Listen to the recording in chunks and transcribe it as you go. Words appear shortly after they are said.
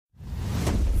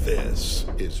This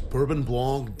is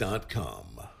bourbonblog.com.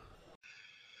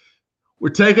 We're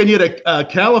taking you to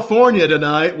California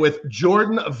tonight with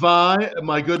Jordan Vai,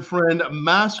 my good friend,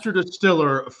 master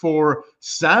distiller for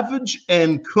Savage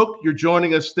and Cook. You're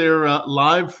joining us there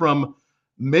live from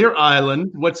Mare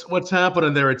Island. What's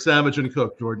happening there at Savage and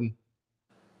Cook, Jordan?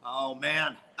 Oh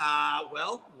man,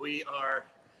 well, we are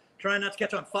trying not to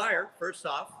catch on fire. First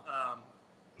off,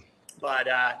 but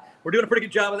we're doing a pretty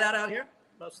good job of that out here.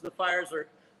 Most of the fires are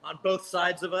on both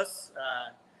sides of us.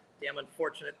 Damn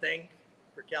unfortunate thing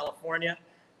for California.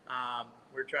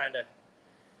 We're trying to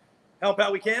help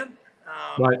how we can,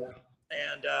 Right.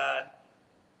 And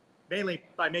mainly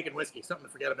by making whiskey, something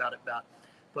to forget about.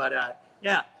 But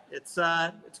yeah, it's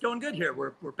going good here.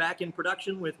 We're back in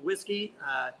production with whiskey,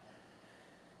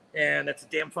 and that's a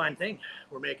damn fine thing.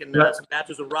 We're making some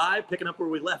batches arrive, picking up where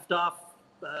we left off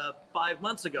 5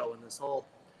 months ago when this whole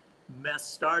mess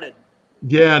started.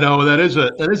 Yeah, no, that is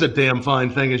a damn fine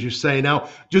thing, as you say. Now,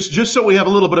 just so we have a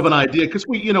little bit of an idea, because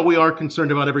we are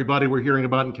concerned about everybody we're hearing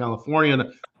about in California,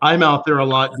 and I'm out there a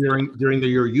lot during the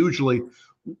year usually.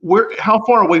 How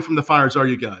far away from the fires are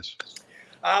you guys?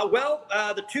 Well,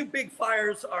 the two big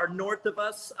fires are north of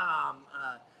us.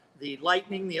 The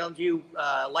Elmview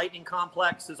Lightning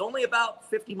Complex is only about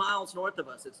 50 miles north of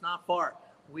us. It's not far.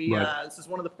 This is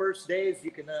one of the first days you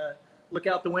can look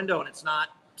out the window and it's not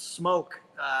smoke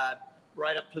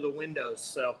right up to the windows.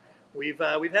 So we've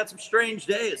had some strange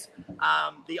days.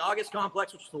 The August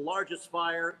Complex, which is the largest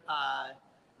fire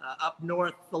up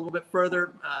north a little bit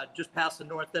further, just past the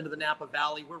north end of the Napa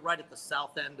Valley. We're right at the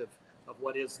south end of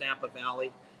what is Napa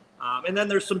Valley. And then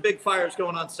there's some big fires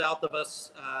going on south of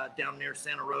us, down near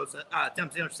San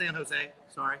Jose.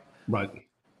 Sorry. Right.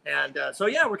 And so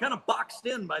yeah, we're kind of boxed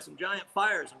in by some giant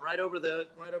fires, and right over the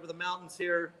mountains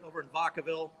here, over in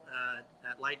Vacaville,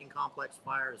 that Lightning Complex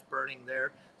fire is burning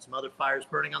there. Some other fires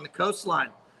burning on the coastline.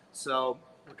 So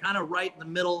we're kind of right in the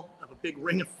middle of a big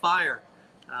ring of fire.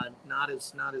 Not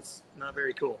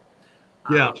very cool.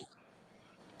 Yeah.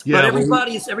 But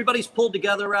everybody's pulled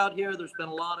together out here. There's been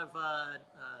a lot of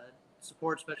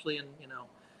support, especially in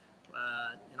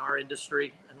our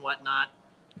industry and whatnot.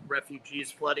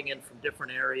 Refugees flooding in from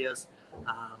different areas.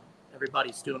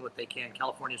 Everybody's doing what they can.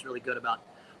 California's really good about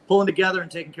pulling together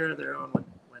and taking care of their own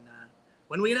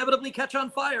when we inevitably catch on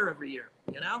fire every year.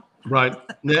 Right.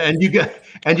 And you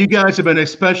guys have been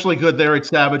especially good there at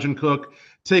Savage and Cook,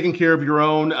 taking care of your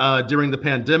own during the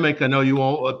pandemic. I know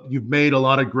you've made a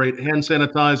lot of great hand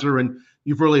sanitizer, and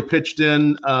you've really pitched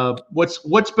in.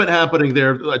 What's been happening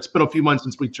there? It's been a few months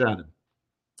since we chatted.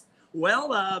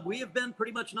 Well, we have been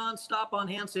pretty much nonstop on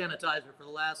hand sanitizer for the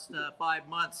last 5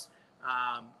 months.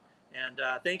 And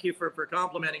thank you for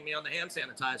complimenting me on the hand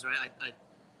sanitizer. I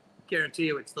guarantee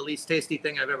you it's the least tasty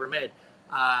thing I've ever made.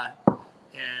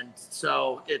 And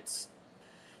so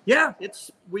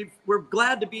we're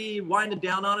glad to be winding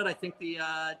down on it. I think the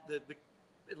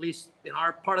at least in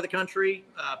our part of the country,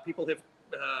 people have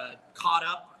caught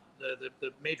up,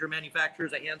 the major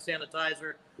manufacturers of hand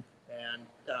sanitizer, and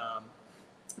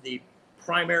the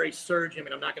primary surge. I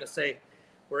mean, I'm not going to say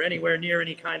we're anywhere near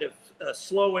any kind of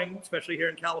slowing, especially here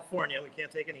in California. We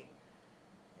can't take any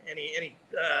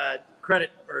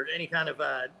credit or any kind of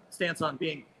stance on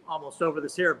being almost over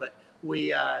this here. But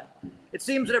it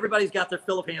seems that everybody's got their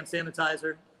fill of hand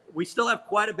sanitizer. We still have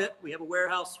quite a bit. We have a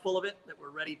warehouse full of it that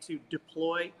we're ready to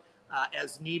deploy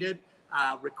as needed.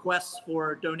 Requests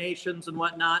for donations and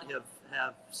whatnot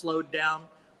have slowed down.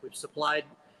 We've supplied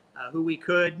who we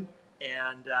could.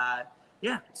 And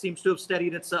it seems to have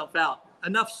steadied itself out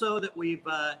enough so that we've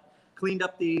cleaned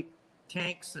up the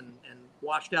tanks and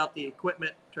washed out the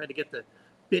equipment, tried to get the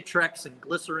Bitrex and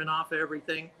glycerin off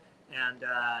everything, and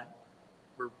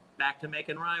we're back to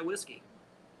making rye whiskey.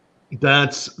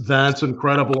 That's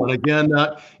incredible. And again,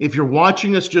 if you're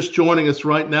watching us, just joining us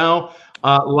right now,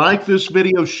 like this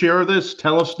video, share this,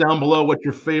 tell us down below what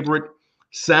your favorite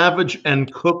Savage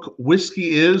and Cook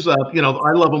whiskey is. I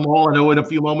love them all. I know in a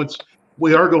few moments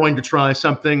we are going to try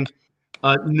something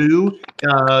new.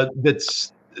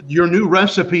 That's your new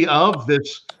recipe of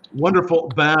this wonderful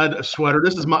Bad Sweater.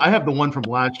 I have the one from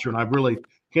last year, and I really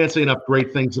can't say enough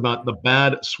great things about the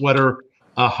Bad Sweater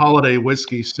holiday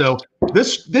whiskey. So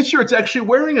this year it's actually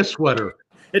wearing a sweater.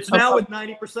 It's now with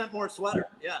 90% more sweater.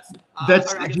 Yes, I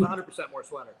guess 100% more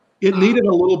sweater. It needed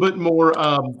a little bit more.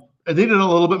 It needed a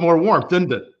little bit more warmth,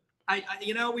 didn't it?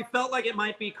 We felt like it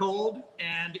might be cold,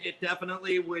 and it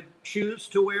definitely would choose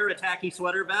to wear a tacky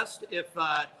sweater vest if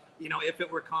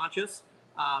it were conscious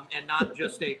and not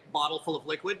just a bottle full of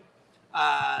liquid.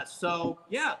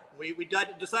 We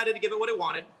decided to give it what it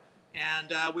wanted,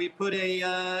 and we put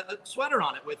a sweater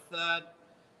on it with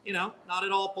you know, not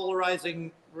at all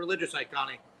polarizing religious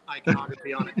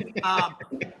iconography on it.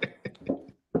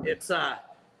 It's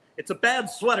a bad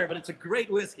sweater, but it's a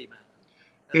great whiskey, man.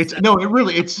 It's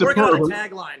We're superb. got a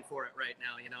tagline for it right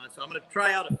now, you know, and so I'm going to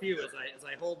try out a few as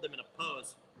I hold them in a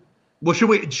pose. Well, should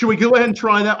we go ahead and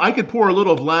try that? I could pour a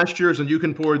little of last year's, and you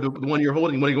can pour the one you're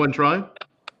holding. Want to go ahead and try?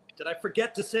 Did I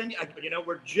forget to send you? You know,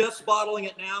 we're just bottling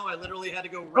it now. I literally had to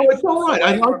go. Right It's all right.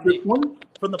 I like this one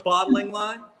from the bottling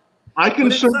line. I can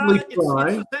certainly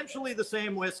try. It's essentially the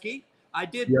same whiskey. I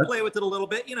did play with it a little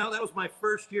bit. You know, that was my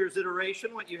first year's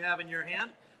iteration. What you have in your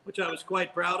hand, which I was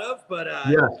quite proud of. But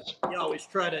you always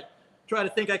try to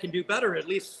think I can do better. At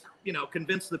least, you know,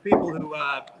 convince the people who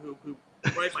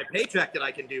write my paycheck that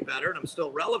I can do better, and I'm still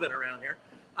relevant around here.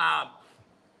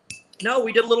 No,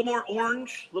 we did a little more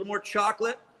orange, a little more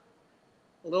chocolate.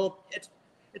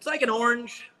 It's like an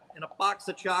orange and a box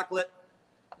of chocolate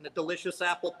and a delicious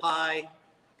apple pie.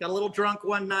 Got a little drunk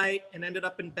one night and ended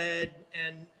up in bed,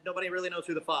 and nobody really knows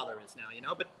who the father is now, you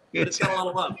know, but it's got a lot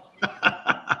of love.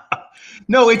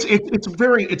 No, it's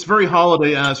very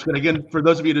holiday-esque. And again, for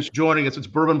those of you just joining us, it's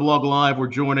Bourbon Blog Live. We're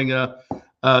joining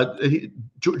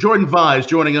Jordan Vise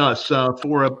joining us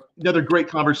for another great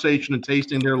conversation and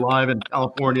tasting there live in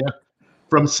California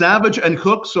from Savage and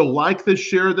Cook. So like this,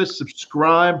 share this,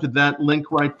 subscribe to that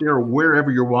link right there, wherever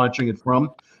you're watching it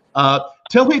from.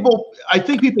 Tell people, I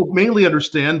think people mainly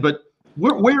understand, but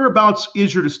whereabouts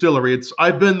is your distillery?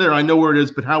 I've been there, I know where it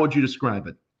is, but how would you describe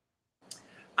it?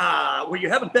 Well, you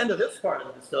haven't been to this part of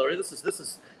the distillery. This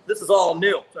is all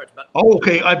new. Sorry about. Oh,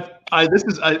 okay. I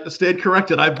stayed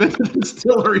corrected. I've been to the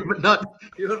distillery, but not.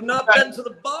 You have not been to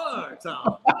the bar,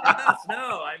 Tom. Yes,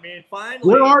 no. I mean,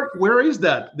 finally. Where is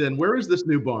that then? Where is this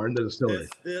new bar in the distillery?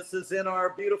 This is in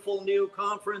our beautiful new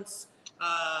conference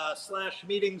 /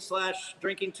 meeting /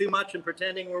 drinking too much and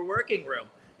pretending we're working room.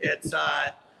 It's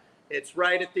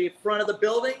right at the front of the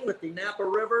building with the Napa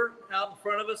River out in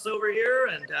front of us over here,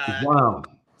 and wow.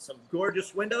 Some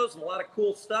gorgeous windows and a lot of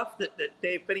cool stuff that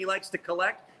Dave Finney likes to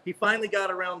collect. He finally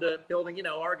got around to building, you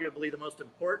know, arguably the most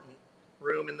important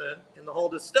room in the whole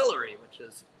distillery, which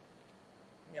is,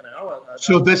 you know.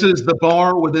 So this is the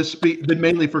bar. Would this be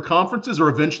mainly for conferences, or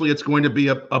eventually it's going to be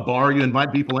a bar you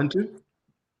invite people into?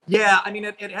 Yeah, I mean,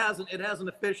 it hasn't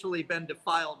officially been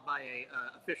defiled by a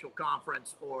official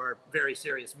conference or very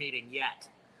serious meeting yet.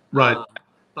 Right.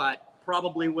 But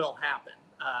probably will happen.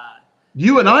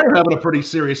 You and I are having a pretty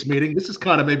serious meeting. This is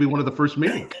kind of maybe one of the first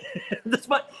meetings.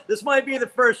 this might be the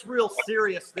first real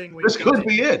serious thing we. This could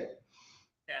be it.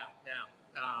 Yeah.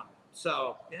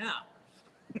 So yeah.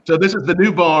 So this is the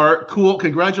new bar. Cool.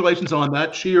 Congratulations on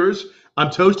that. Cheers. I'm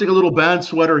toasting a little bad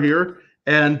sweater here.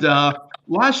 And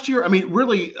last year, I mean,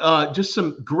 really, just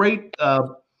some great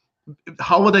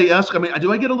holiday-esque. I mean,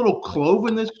 do I get a little clove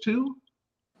in this too?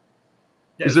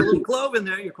 There's a little clove in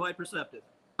there. You're quite perceptive.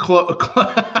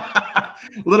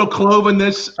 Little clove in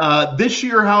this. This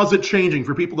year, how's it changing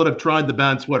for people that have tried the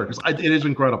bad sweater? Because it is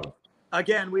incredible.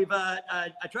 Again, we've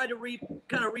I tried to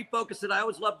kind of refocus it. I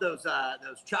always loved those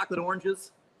chocolate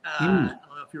oranges. I don't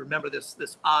know if you remember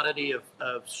this oddity of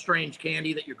strange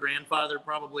candy that your grandfather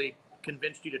probably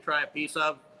convinced you to try a piece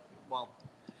of, while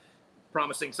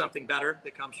promising something better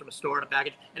that comes from a store in a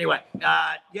package. Anyway,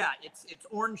 yeah, it's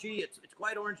orangey. It's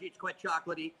quite orangey. It's quite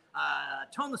chocolatey.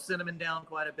 Tone the cinnamon down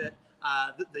quite a bit.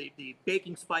 The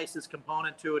baking spices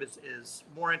component to it is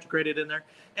more integrated in there.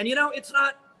 And you know, it's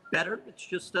not better. It's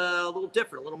just a little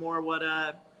different. A little more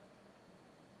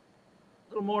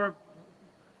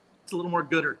It's a little more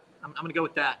gooder. I'm gonna go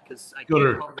with that because I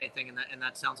can't call anything, and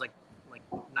that sounds like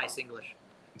nice English.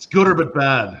 It's gooder but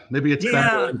bad. Maybe it's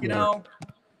bad. Yeah, you know,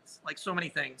 it's like so many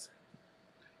things.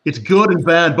 It's good and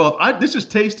bad both. This is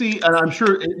tasty, and I'm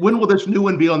sure. When will this new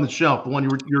one be on the shelf? The one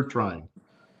you're trying.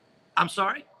 I'm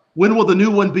sorry. When will the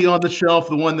new one be on the shelf?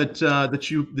 The one that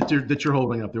you're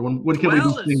holding up there. When can we be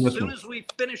seeing this one? As soon as we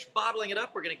finish bottling it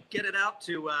up, we're gonna get it out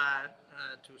to a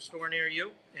store near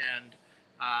you, and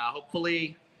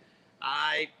hopefully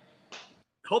I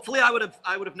would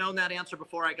have known that answer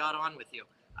before I got on with you.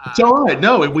 It's all right.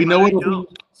 No, we know it'll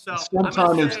be so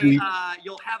sometime this week.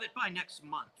 You'll have it by next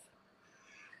month.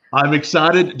 I'm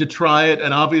excited to try it,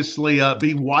 and obviously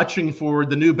be watching for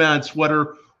the new bad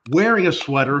sweater, wearing a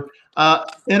sweater.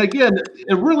 And again,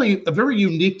 a very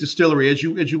unique distillery. As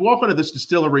you walk into this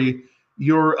distillery,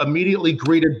 you're immediately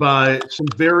greeted by some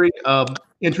very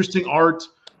interesting art.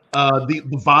 The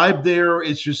vibe there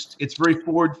is it's very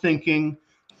forward thinking.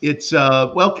 It's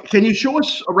well, can you show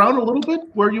us around a little bit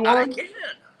where you are? I can.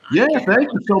 Yeah,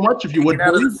 thank you so much. If you would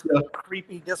please.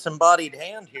 Creepy disembodied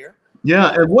hand here.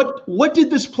 Yeah, and what did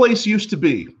this place used to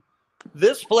be?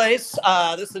 This place,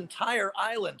 this entire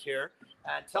island here,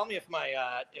 And tell me if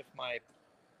my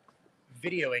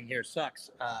videoing here sucks,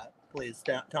 please,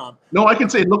 Tom. No, I can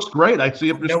say it looks great. I see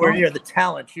it. Nowhere near the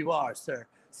talent you are, sir.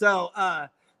 So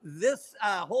this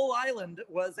whole island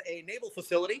was a naval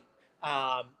facility,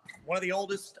 one of the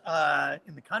oldest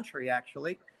in the country,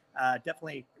 actually.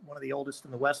 Definitely one of the oldest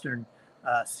in the western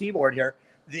seaboard here.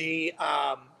 The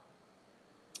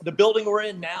building we're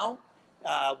in now,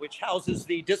 which houses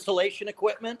the distillation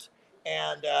equipment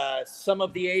and some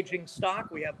of the aging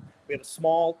stock. We have a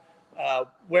small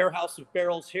warehouse of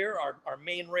barrels here. Our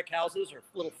main rick houses are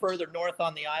a little further north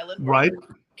on the island. Right.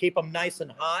 Keep them nice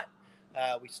and hot.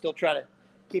 We still try to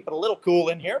keep it a little cool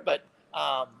in here, but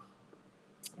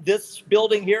this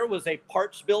building here was a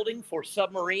parts building for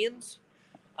submarines,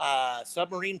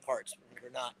 submarine parts, believe it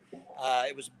or not.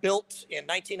 It was built in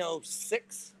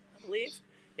 1906, I believe.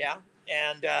 Yeah,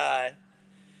 and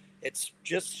it's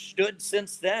just stood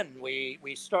since then.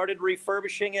 We started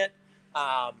refurbishing it.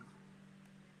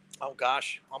 Oh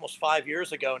gosh, almost 5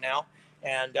 years ago now,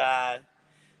 and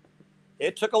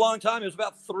it took a long time. It was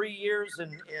about 3 years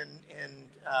in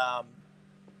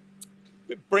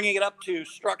bringing it up to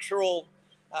structural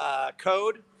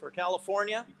code for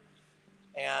California,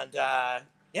 and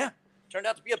yeah, turned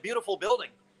out to be a beautiful building.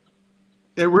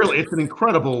 It's an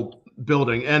incredible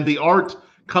building, and the art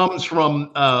comes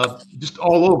from just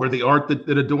all over. The art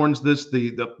that adorns this,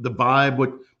 the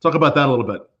vibe. Talk about that a little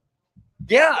bit.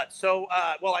 Yeah. So,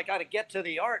 well, I got to get to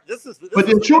the art. But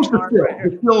it shows the skill.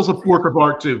 The skill's a work of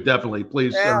art too. Definitely,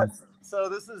 please. Yeah. So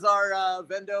this is our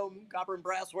Vendome Copper and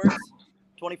Brass Works,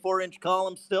 24-inch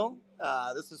column still.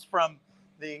 This is from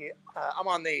I'm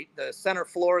on the center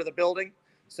floor of the building,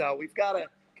 so we've got a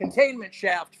containment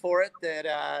shaft for it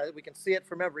that we can see it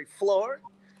from every floor.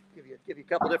 Give you a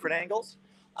couple different angles.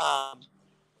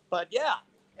 But yeah,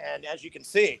 and as you can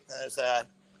see, there's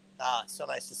so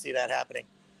nice to see that happening.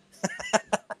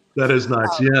 That is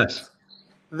nice. Yes.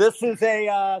 This is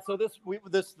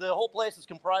the whole place is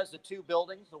comprised of two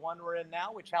buildings. The one we're in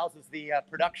now, which houses the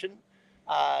production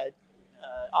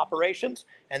operations,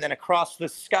 and then across the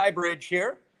sky bridge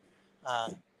here,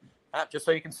 just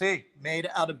so you can see, made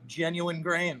out of genuine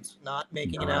grains, not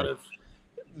making it out of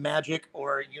magic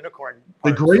or unicorn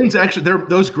parts. The grains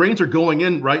those grains are going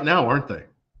in right now, aren't they?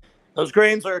 Those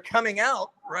grains are coming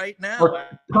out right now. Or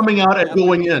coming out and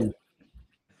going in.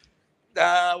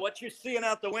 What you're seeing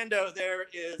out the window there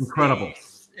is incredible.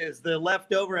 Is the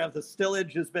leftover of the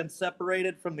stillage has been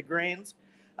separated from the grains,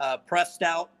 pressed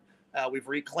out. We've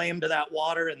reclaimed that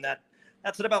water, and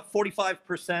that's at about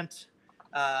 45%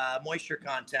 moisture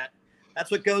content. That's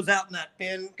what goes out in that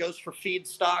bin, goes for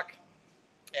feedstock,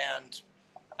 and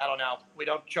I don't know. We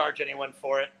don't charge anyone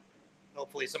for it.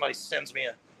 Hopefully somebody sends me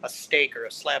a steak or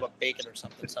a slab of bacon or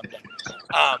something.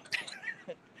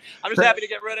 I'm just happy to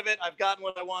get rid of it. I've gotten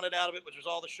what I wanted out of it, which was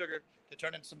all the sugar to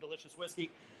turn into some delicious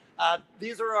whiskey.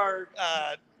 These are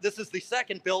this is the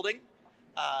second building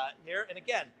here. And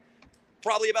again,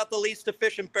 probably about the least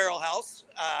efficient barrel house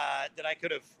that I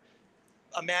could have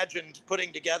imagined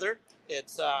putting together.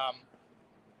 It's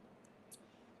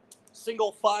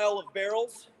single file of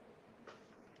barrels.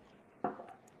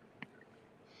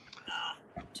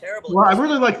 Terrible. Well, I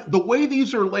really like the way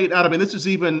these are laid out. I mean, this is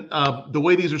even the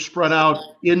way these are spread out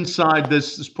inside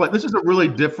this place. This is a really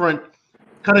different,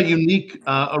 kind of unique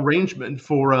arrangement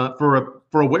for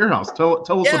a warehouse. Tell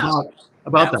us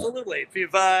about that. Absolutely. If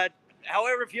you've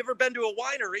however, if you've ever been to a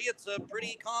winery, it's a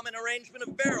pretty common arrangement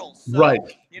of barrels. So, right.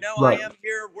 I am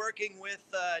here working with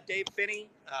Dave Finney,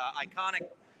 iconic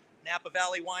Napa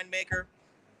Valley winemaker,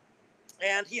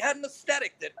 and he had an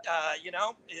aesthetic that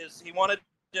he wanted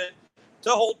to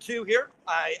hold to here.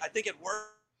 I think it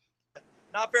worked.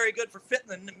 Not very good for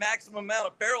fitting the maximum amount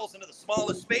of barrels into the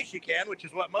smallest space you can, which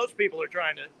is what most people are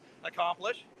trying to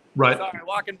accomplish. Right. Sorry,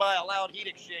 walking by a loud heat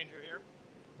exchanger here.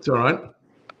 It's all right.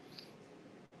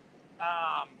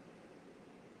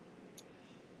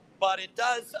 But it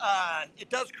does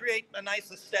create a nice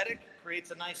aesthetic,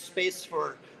 creates a nice space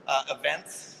for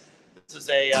events.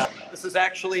 This is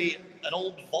actually an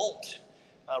old vault,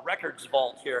 records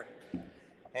vault here.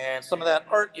 And some of that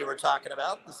art you were talking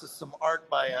about, this is some art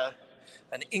by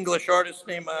an English artist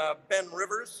named Ben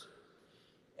Rivers.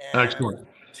 And excellent.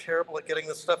 Terrible at getting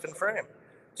this stuff in frame.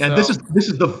 And this is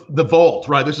the vault,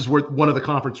 right? This is where one of the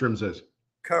conference rooms is.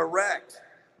 Correct.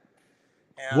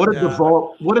 And, what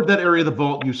did that area of the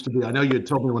vault used to be? I know you had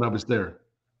told me when I was there.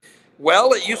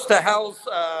 Well, it used to house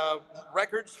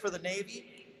records for the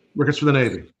Navy. Records for the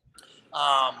Navy.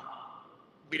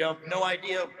 We don't no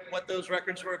idea what those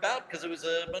records were about because it was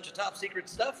a bunch of top secret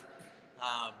stuff.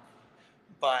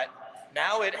 But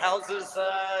now it houses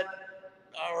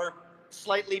our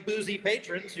slightly boozy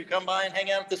patrons who come by and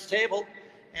hang out at this table.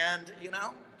 And, you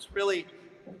know, it's really,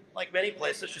 like many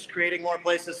places, just creating more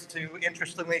places to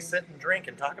interestingly sit and drink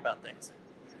and talk about things.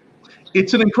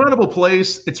 It's an incredible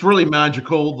place. It's really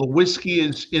magical. The whiskey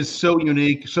is so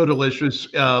unique, so delicious.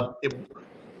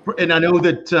 And I know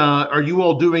that are you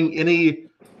all doing any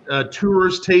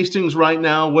tours, tastings right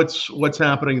now? What's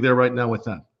happening there right now with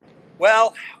that?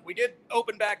 Well, we did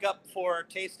open back up for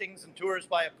tastings and tours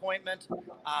by appointment.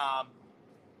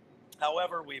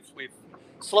 However, we've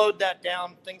slowed that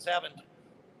down. Things haven't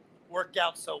worked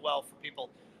out so well for people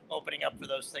opening up for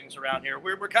those things around here.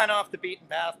 We're kind of off the beaten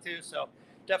path too, so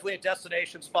definitely a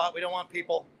destination spot. We don't want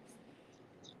people,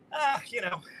 you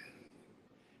know,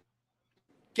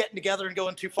 getting together and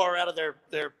going too far out of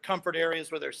their comfort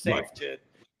areas where they're safe to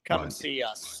come and see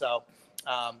us. So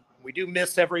we do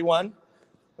miss everyone.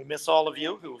 We miss all of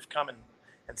you who've come and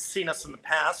seen us in the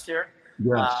past here.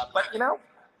 Yes. But, you know,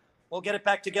 we'll get it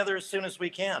back together as soon as we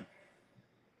can.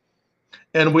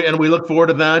 And we look forward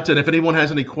to that. And if anyone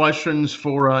has any questions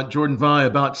for Jordan Vai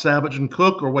about Savage and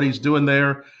Cook or what he's doing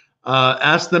there,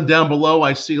 ask them down below.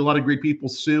 I see a lot of great people,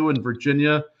 Sue in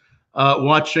Virginia,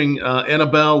 watching,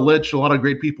 Annabelle, Litch, a lot of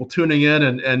great people tuning in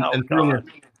and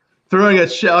throwing a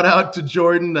shout out to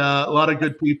Jordan. A lot of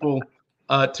good people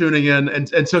tuning in.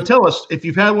 And so tell us, if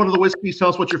you've had one of the whiskeys, tell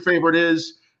us what your favorite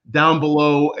is down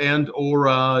below and or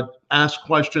ask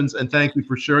questions. And thank you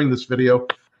for sharing this video.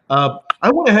 I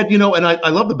went ahead, you know, and I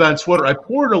love the bad sweater. I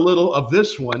poured a little of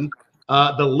this one,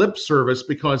 the lip service,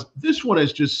 because this one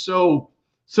is just so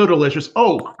delicious.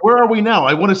 Oh, where are we now?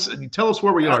 I want to tell us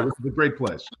where we are. This is a great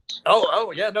place.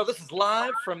 Oh yeah. No, this is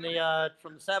live from the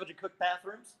Savage and Cook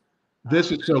bathrooms.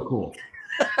 This is so cool.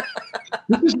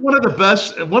 This is one of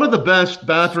the best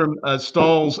bathroom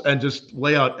stalls and just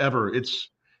layout ever.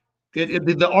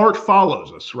 The art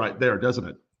follows us right there, doesn't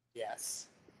it? Yes.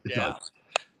 It yeah. does.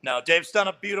 No, Dave's done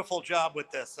a beautiful job with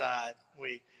this.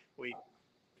 We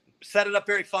set it up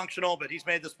very functional, but he's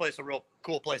made this place a real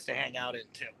cool place to hang out in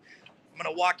too. I'm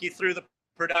going to walk you through the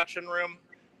production room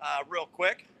real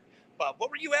quick. But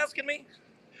what were you asking me?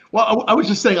 Well, I was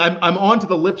just saying I'm on to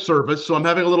the lip service, so I'm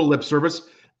having a little lip service.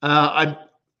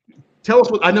 Tell us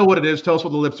what I know what it is. Tell us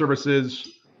what the lip service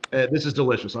is. This is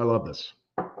delicious. I love this.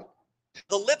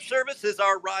 The lip service is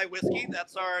our rye whiskey.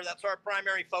 That's our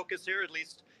primary focus here, at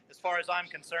least as far as I'm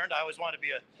concerned. I always wanted to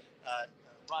be a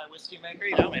rye whiskey maker.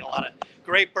 You know, made a lot of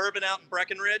great bourbon out in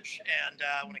Breckenridge, and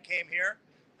when it came here,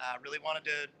 really wanted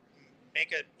to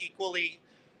make an equally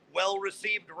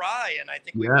well-received rye, and I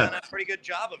think we've done a pretty good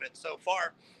job of it so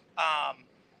far.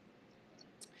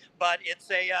 But it's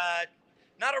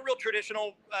not a real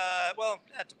traditional. Well,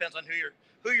 that depends on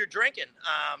who you're drinking.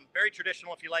 Very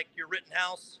traditional if you like your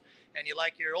Rittenhouse and you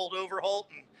like your Old Overholt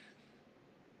and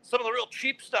some of the real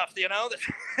cheap stuff, you know,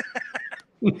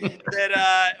 that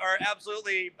are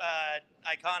absolutely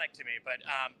iconic to me. But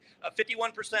a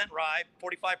 51% rye,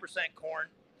 45% corn,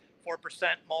 4%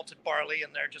 malted barley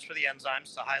in there just for the enzymes.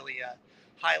 It's a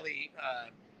highly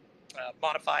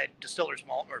modified distiller's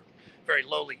malt, or very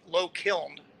low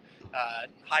kilned,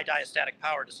 high diastatic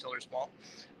power distiller's malt.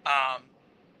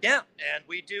 And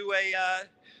we do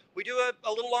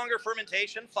a little longer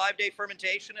fermentation, 5-day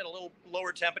fermentation at a little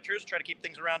lower temperatures, try to keep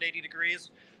things around 80 degrees.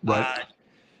 Right.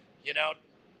 You know,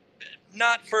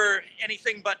 not for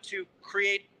anything but to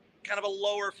create kind of a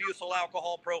lower fusel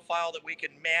alcohol profile that we can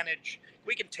manage.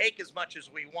 We can take as much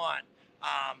as we want.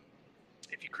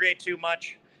 If you create too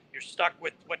much, you're stuck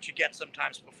with what you get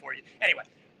sometimes before you. Anyway,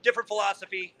 different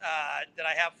philosophy that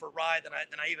I have for rye than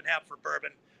I even have for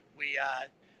bourbon.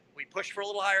 We push for a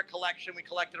little higher collection. We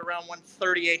collected around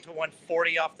 138 to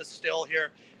 140 off the still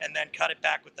here, and then cut it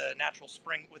back with the natural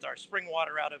spring, with our spring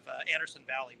water out of Anderson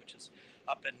Valley, which is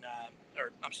up in,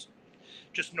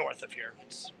 just north of here.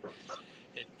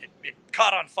 It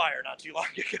caught on fire not too long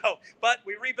ago, but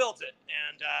we rebuilt it,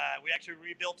 and we actually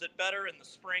rebuilt it better, and the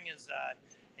spring is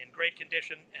in great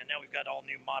condition, and now we've got all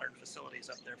new modern facilities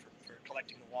up there for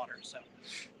collecting the water. So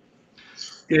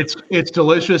it's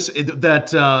delicious.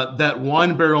 That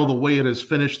wine barrel, the way it has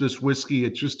finished this whiskey,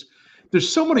 it just,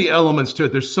 there's so many elements to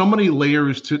it. There's so many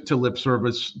layers to lip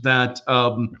service that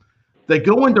they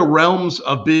go into realms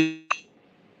of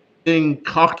being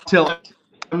cocktail.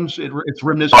 It's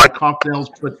reminiscent of cocktails,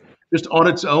 but just on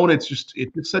its own, it's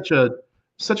such a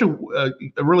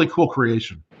really cool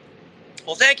creation.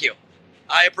 Well, thank you.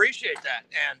 I appreciate that,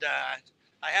 and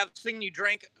I have seen you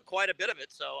drink quite a bit of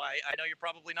it, so I know you're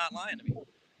probably not lying to me.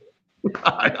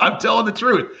 I'm telling the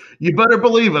truth. You better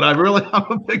believe it. I'm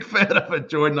a big fan of it,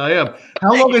 Jordan. I am.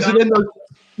 How long is it in those?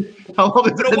 How long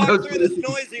is it in those? I'm gonna walk through this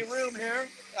noisy room here.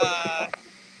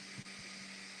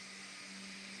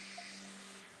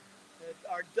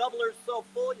 tumbler's so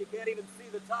full you can't even see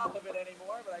the top of it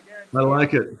anymore. But I guarantee I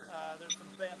like it. there's some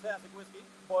fantastic whiskey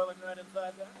boiling right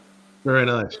inside there. Very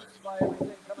nice. By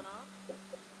everything coming on.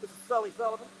 This is Sully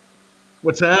Sullivan.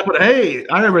 What's happening? Hey,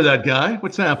 I remember that guy.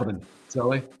 What's happening,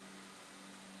 Sully?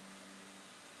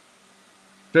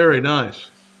 Very nice.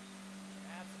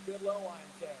 That's a good low wine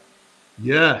there.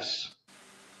 Yes.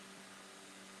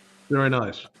 Very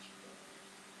nice.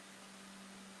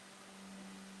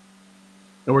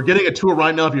 And we're getting a tour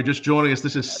right now. If you're just joining us,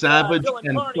 this is Savage Dylan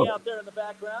and Carney Cook. out there in the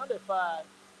background. If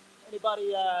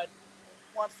anybody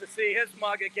wants to see his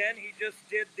mug again, he just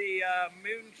did the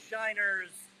Moonshiners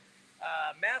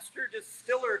Master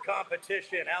Distiller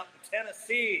competition out in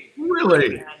Tennessee.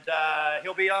 Really? And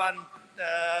he'll be on,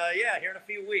 here in a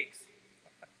few weeks.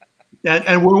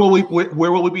 And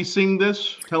where will we be seeing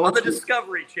this? Tell On us. the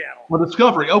Discovery Channel. On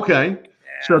Discovery. Okay. Yeah.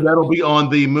 So that'll be on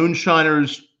the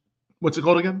Moonshiners. What's it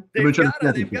called again? They've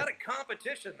got a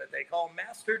competition that they call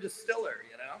Master Distiller,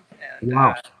 And,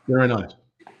 wow. Very nice.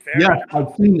 Very Yes, nice.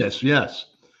 I've seen this. Yes.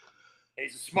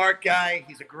 He's a smart guy.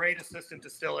 He's a great assistant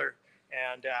distiller.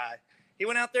 And he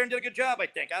went out there and did a good job, I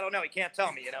think. I don't know. He can't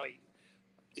tell me.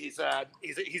 He's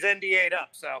NDA'd up.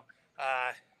 So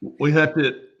We have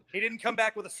to. he didn't come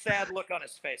back with a sad look on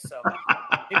his face. So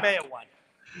he may have won.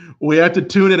 We have to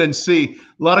tune in and see.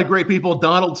 A lot of great people.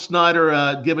 Donald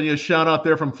Snyder giving you a shout out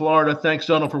there from Florida. Thanks,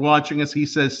 Donald, for watching us. He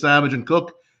says Savage and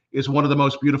Cook is one of the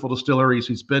most beautiful distilleries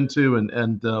he's been to,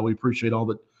 and we appreciate all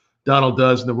that Donald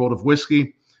does in the world of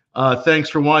whiskey. Thanks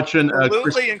for watching.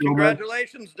 Absolutely, and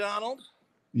congratulations, Donald.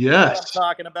 Yes. That's what I'm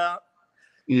talking about.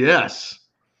 Yes.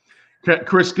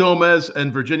 Chris Gomez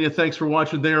and Virginia, thanks for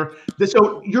watching there.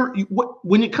 So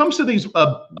when it comes to these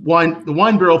the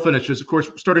wine barrel finishes, of course,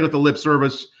 starting with the lip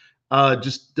service,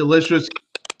 just delicious.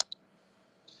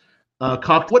 What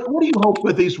do you hope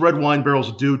that these red wine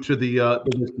barrels do to the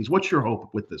whiskeys? What's your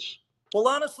hope with this? Well,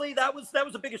 honestly, that was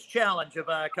the biggest challenge of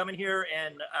coming here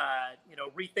and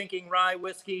rethinking rye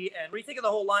whiskey and rethinking the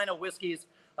whole line of whiskeys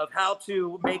of how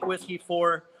to make whiskey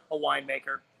for a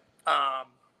winemaker.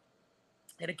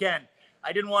 And again,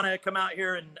 I didn't want to come out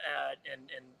here and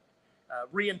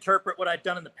reinterpret what I'd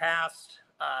done in the past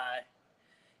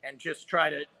and just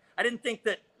try to. I didn't think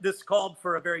that this called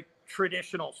for a very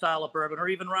traditional style of bourbon or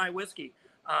even rye whiskey.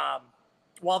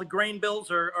 While the grain bills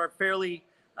are fairly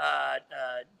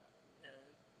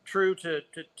true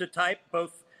to type,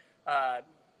 both. Our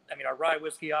rye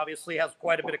whiskey obviously has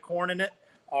quite a bit of corn in it.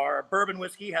 Our bourbon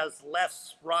whiskey has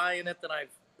less rye in it than I've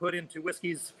put into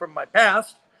whiskeys from my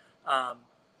past.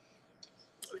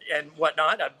 And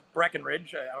whatnot,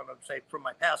 Breckenridge, I don't know to say from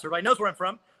my past. Everybody knows where I'm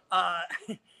from.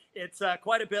 It's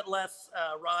quite a bit less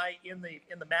rye in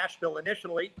the mash bill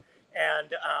initially,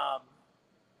 and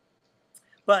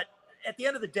but at the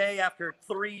end of the day, after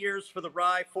 3 years for the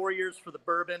rye, 4 years for the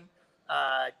bourbon,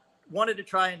 wanted to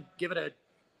try and give it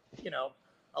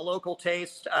a local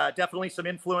taste. Definitely some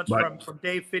influence from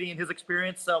Dave Fitty and his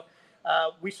experience. So.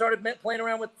 We started playing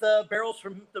around with barrels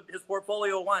from his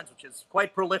portfolio of wines, which is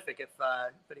quite prolific if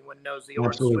anyone knows the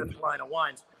Orange Swift line of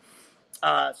wines.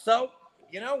 It's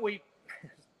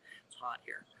hot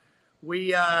here.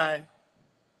 We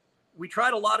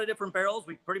tried a lot of different barrels.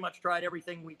 We pretty much tried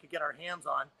everything we could get our hands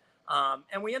on.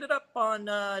 And we ended up on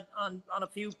a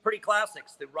few pretty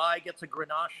classics. The rye gets a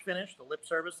Grenache finish, the lip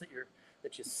service that you're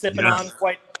sipping on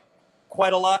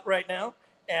quite a lot right now.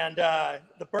 And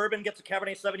the bourbon gets a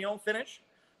Cabernet Sauvignon finish.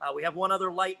 We have one other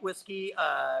light whiskey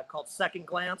called Second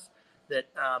Glance that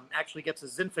actually gets a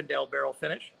Zinfandel barrel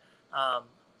finish.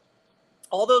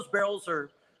 All those barrels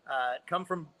come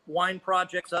from wine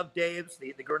projects of Dave's.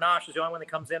 The Grenache is the only one that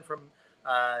comes in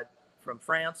from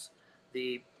France.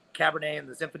 The Cabernet and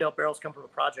the Zinfandel barrels come from a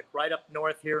project right up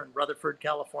north here in Rutherford,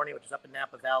 California, which is up in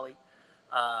Napa Valley.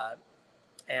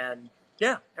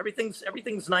 Yeah,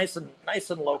 everything's nice and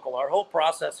local. Our whole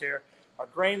process here, our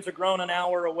grains are grown an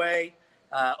hour away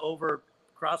over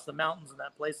across the mountains in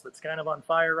that place that's kind of on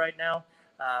fire right now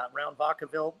around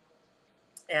Vacaville.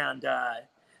 And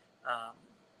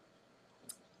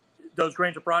those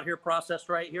grains are brought here, processed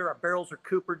right here. Our barrels are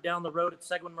coopered down the road at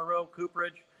Seguin Moreau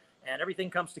Cooperage, and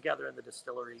everything comes together in the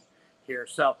distillery here.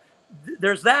 So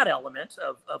there's that element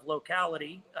of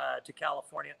locality to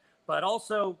California. But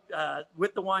also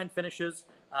with the wine finishes,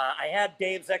 I had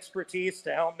Dave's expertise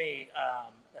to help me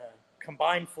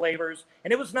combine flavors.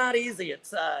 And it was not easy.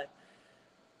 It's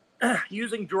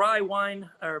using dry wine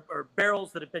or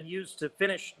barrels that have been used to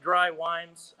finish dry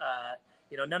wines.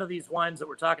 None of these wines that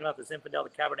we're talking about, the Zinfandel, the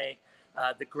Cabernet,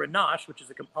 the Grenache, which is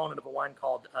a component of a wine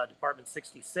called Department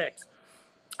 66.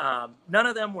 None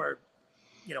of them were,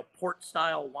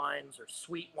 port-style wines or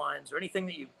sweet wines or anything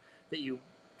that you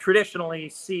traditionally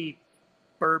see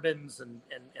bourbons and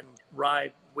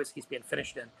rye whiskeys being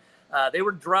finished in. They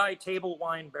were dry table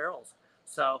wine barrels.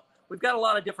 So we've got a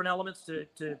lot of different elements to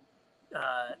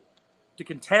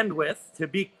contend with, to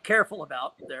be careful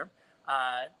about there.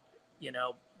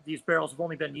 These barrels have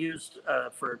only been used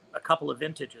for a couple of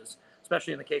vintages,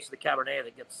 especially in the case of the Cabernet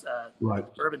that gets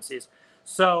bourbon seeds.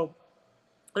 So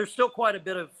there's still quite a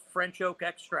bit of French oak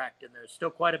extract in there. There's still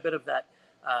quite a bit of that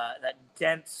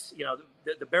dense,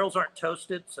 the barrels aren't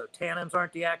toasted, so tannins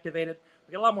aren't deactivated.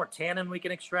 We got a lot more tannin we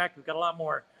can extract. We've got a lot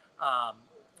more that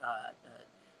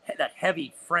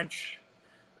heavy French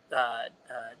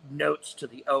notes to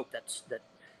the oak. That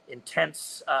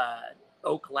intense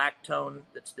oak lactone.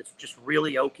 That's just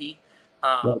really oaky,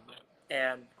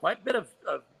 and quite a bit of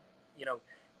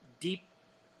deep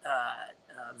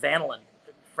vanillin.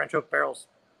 French oak barrels,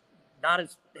 not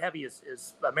as heavy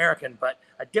as American, but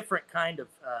a different kind of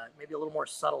maybe a little more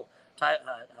subtle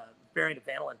variant of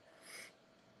vanillin.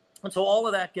 And so all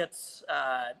of that gets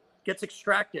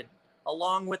extracted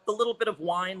along with the little bit of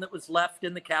wine that was left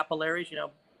in the capillaries.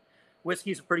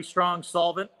 Whiskey's a pretty strong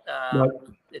solvent.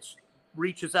 It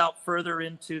reaches out further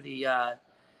into the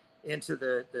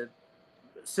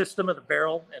system of the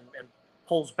barrel and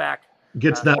pulls back.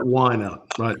 Gets that wine out,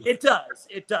 right? It does.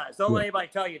 Don't let anybody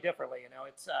tell you differently.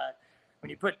 It's when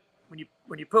you put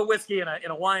whiskey in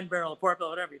a wine barrel, a port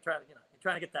barrel, whatever, you're trying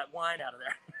to get that wine out of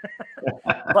there.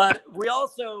 But we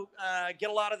also get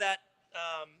a lot of that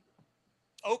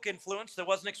oak influence that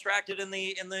wasn't extracted in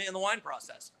the wine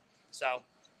process. So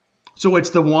it's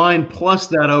the wine plus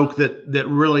that oak that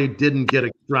really didn't get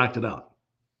extracted out.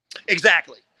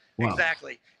 Exactly. Wow.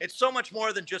 Exactly. It's so much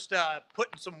more than just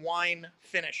putting some wine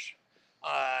finish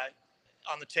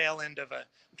on the tail end of I'm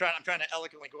trying to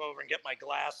elegantly go over and get my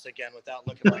glass again without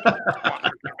looking like I'm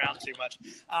wandering around too much.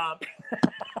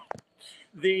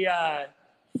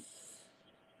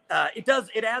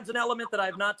 It adds an element that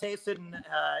I've not tasted in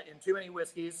too many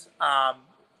whiskeys.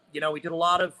 We did a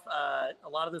lot of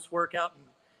this work out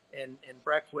in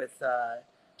Breck with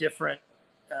different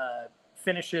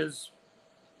finishes,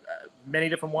 many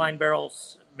different wine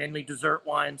barrels, mainly dessert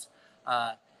wines.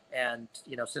 And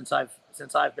since I've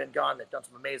been gone, they've done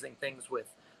some amazing things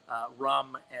with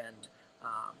rum and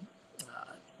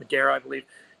Madeira, I believe.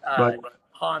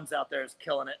 Hans out there is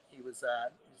killing it. He was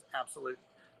absolute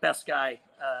best guy.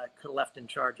 Could have left in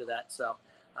charge of that. So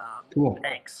cool.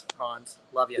 Thanks, Hans.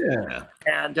 Love you. Yeah.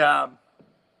 And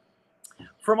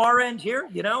from our end here,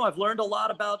 I've learned a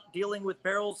lot about dealing with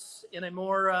barrels in a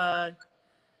more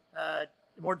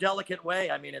delicate way.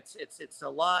 I mean, it's a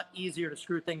lot easier to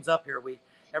screw things up here.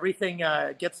 Everything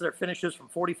gets their finishes from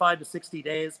 45 to 60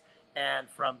 days. And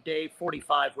from day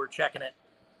 45, we're checking it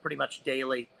pretty much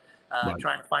daily,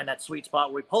 trying to find that sweet spot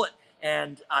where we pull it.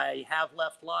 And I have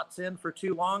left lots in for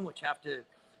too long, which have to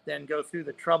then go through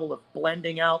the trouble of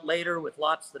blending out later with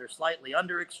lots that are slightly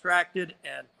under extracted.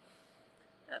 And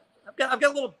I've got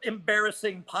a little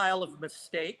embarrassing pile of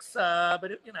mistakes,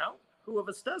 but who of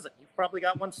us doesn't? You've probably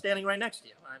got one standing right next to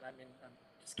you. I mean, I'm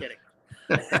just kidding.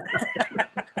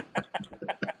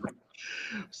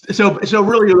 So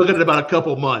really you're looking at about a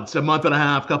couple months, a month and a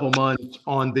half, couple months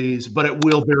on these, but it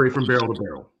will vary from barrel to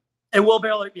barrel. It will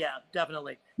barrel, yeah,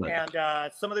 definitely. Right.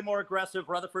 And some of the more aggressive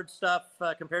Rutherford stuff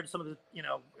compared to some of the,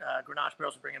 Grenache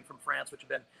barrels we bring in from France, which have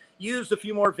been used a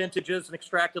few more vintages and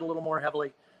extracted a little more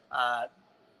heavily.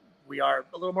 We are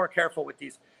a little more careful with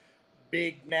these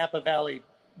big Napa Valley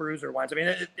bruiser wines. I mean,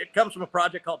 it comes from a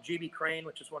project called GB Crane,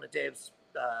 which is one of Dave's,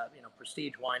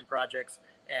 prestige wine projects.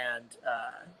 And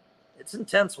it's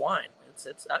intense wine. It's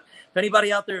if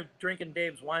anybody out there drinking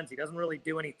Dave's wines, he doesn't really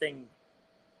do anything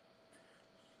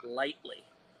lightly.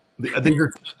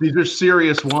 These are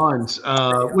serious wines.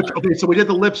 Okay, so we did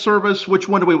the lip service. Which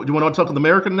one do you want to talk to the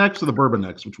American next or the bourbon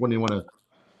next? Which one do you want to?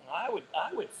 I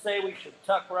would say we should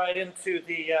tuck right into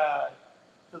the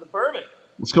bourbon.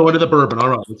 Let's go into the bourbon. All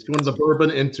right, let's go into the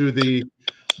bourbon, into the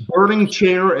burning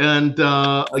chair, and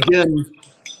again,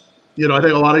 I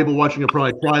think a lot of people watching will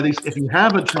probably try these. If you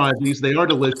haven't tried these, they are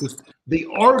delicious. The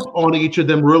art on each of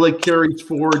them really carries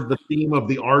forward the theme of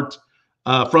the art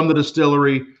from the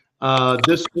distillery.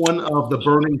 This one of the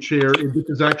burning chair, this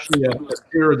is actually a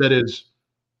chair that is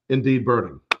indeed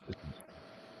burning.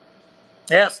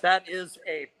 Yes, that is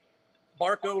a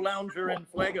Barco Lounger in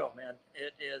Fuego, man.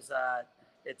 It is.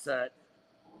 It's a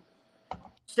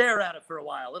stare at it for a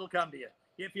while. It'll come to you.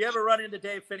 If you ever run into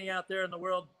Dave Finney out there in the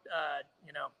world,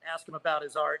 ask him about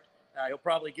his art. He'll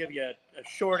probably give you a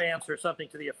short answer, something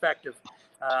to the effect of,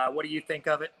 "What do you think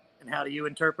of it, and how do you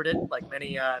interpret it?" Like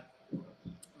many of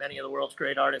the world's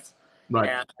great artists.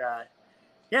 Right.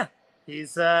 And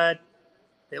he's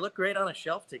they look great on a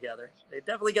shelf together. They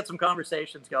definitely get some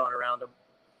conversations going around them.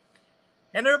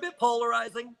 And they're a bit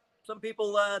polarizing. Some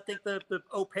people think the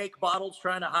opaque bottle's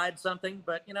trying to hide something,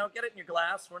 but get it in your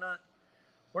glass.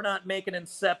 We're not making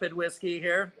insipid whiskey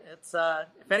here. It's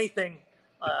if anything,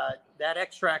 that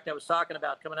extract I was talking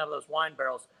about coming out of those wine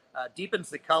barrels deepens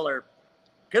the color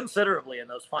considerably in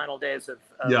those final days of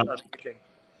aging.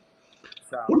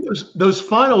 So. Those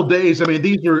final days, I mean,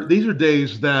 these are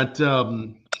days that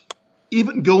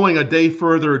even going a day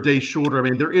further, a day shorter, I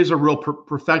mean, there is a real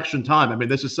perfection time. I mean,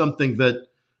 this is something that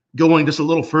going just a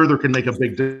little further can make a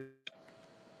big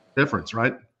difference,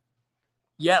 right?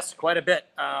 Yes, quite a bit.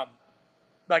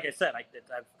 Like I said,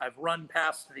 I've run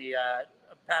past the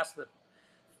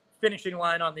finishing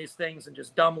line on these things and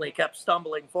just dumbly kept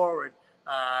stumbling forward,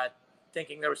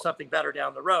 thinking there was something better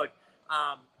down the road.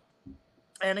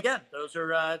 And again, those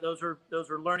are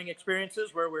learning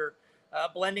experiences where we're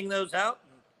blending those out.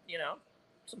 And,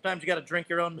 sometimes you got to drink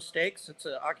your own mistakes. It's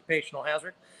an occupational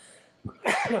hazard.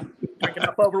 Drinking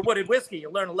up over wooded whiskey, you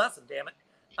learn a lesson. Damn it!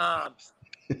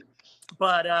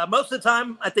 But most of the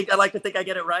time, I like to think I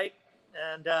get it right,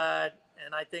 and I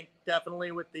think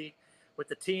definitely with the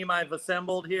team I've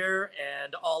assembled here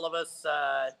and all of us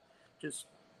just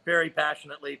very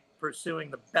passionately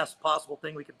pursuing the best possible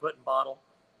thing we could put in bottle.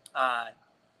 I'll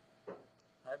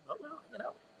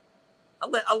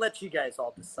let you guys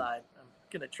all decide. I'm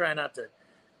gonna try not to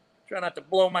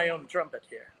blow my own trumpet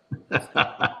here.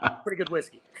 Pretty good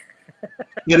whiskey.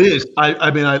 It is. I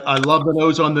mean, I love the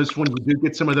nose on this one. You do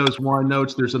get some of those wine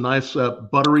notes. There's a nice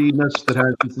butteriness that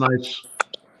has these nice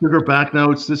sugar back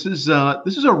notes. This is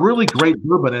a really great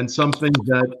bourbon and something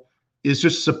that is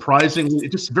just surprisingly,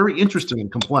 just very interesting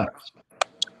and complex.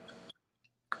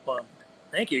 Well,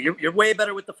 thank you. You're way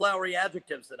better with the flowery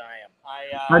adjectives than I am.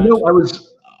 I know.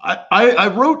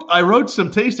 I wrote some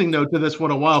tasting notes to this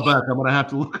one a while back. I'm going to have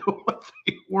to look at what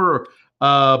they were.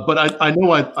 But I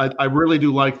know I really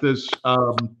do like this.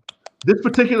 This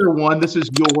particular one. This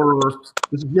is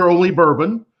your only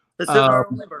bourbon. This is our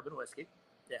only bourbon whiskey.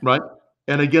 Yeah. Right.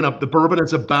 And again, the bourbon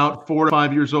is about 4 to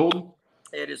 5 years old.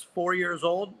 It is 4 years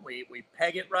old. We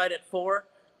peg it right at 4.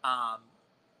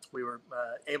 We were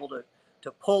able to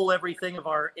pull everything of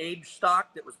our age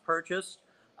stock that was purchased.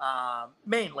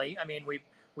 Mainly, I mean, we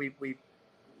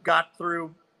got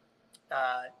through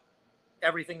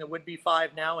everything that would be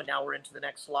 5 now, and now we're into the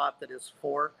next slot that is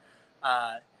 4.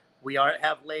 We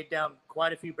have laid down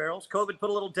quite a few barrels. COVID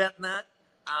put a little dent in that.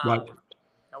 Right.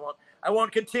 I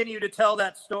won't continue to tell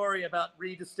that story about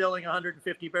redistilling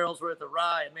 150 barrels worth of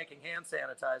rye and making hand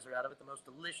sanitizer out of it, the most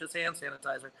delicious hand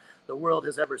sanitizer the world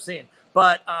has ever seen.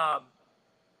 But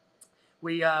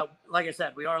we, like I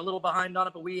said, we are a little behind on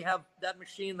it, but we have that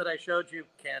machine that I showed you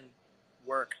can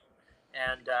work.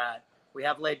 And we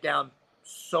have laid down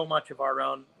so much of our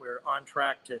own. We're on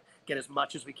track to get as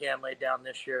much as we can laid down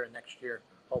this year and next year,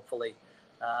 hopefully.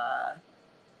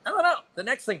 I don't know. The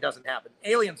next thing doesn't happen.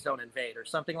 Aliens don't invade or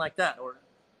something like that. Or,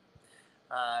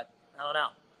 I don't know.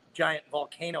 Giant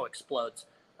volcano explodes.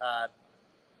 I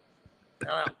don't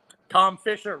know. Tom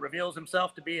Fisher reveals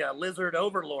himself to be a lizard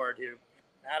overlord who,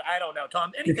 I don't know,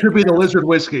 Tom. It could be the lizard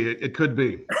whiskey. It could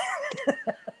be.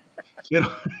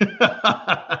 Just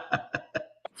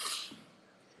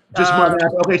my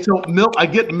math. Okay, so milk. I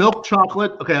get milk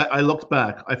chocolate. Okay, I looked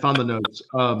back. I found the notes.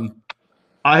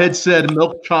 I had said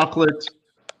milk chocolate.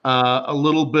 A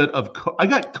little bit of I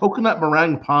got coconut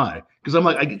meringue pie because I'm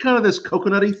like I get kind of this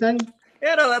coconutty thing.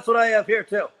 Yeah, no, that's what I have here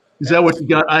too. Is that what you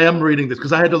got? I am reading this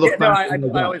because I had to look back.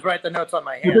 No, I always write the notes on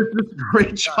my hand. This is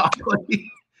great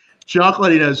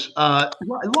chocolatiness.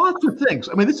 Lots of things.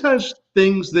 I mean, this has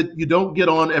things that you don't get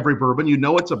on every bourbon. You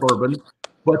know it's a bourbon,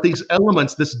 but these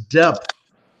elements, this depth,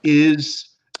 is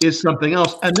something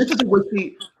else. And this is a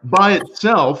whiskey by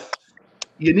itself.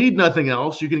 You need nothing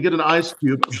else. You can get an ice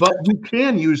cube, but you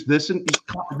can use this, and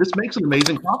this makes an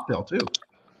amazing cocktail too.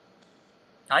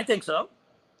 I think so.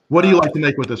 What do you like to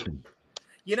make with this one?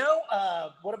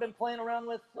 What I've been playing around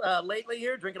with lately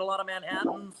here, drinking a lot of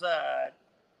Manhattans,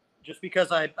 just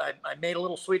because I made a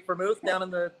little sweet vermouth down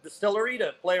in the distillery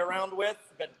to play around with.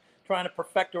 Been trying to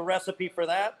perfect a recipe for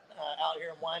that out here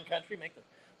in wine country, make the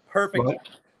perfect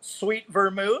sweet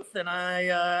vermouth, and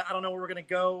I don't know where we're going to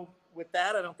go with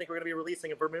that. I don't think we're going to be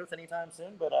releasing a vermouth anytime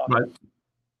soon, but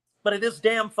but it is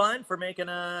damn fine for making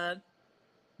a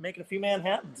few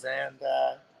Manhattans, and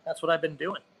that's what I've been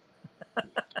doing.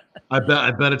 I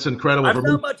bet it's incredible. I'm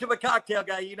not much of a cocktail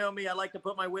guy. You know me. I like to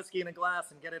put my whiskey in a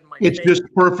glass and get it in my It's face. Just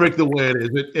perfect the way it is.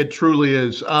 It truly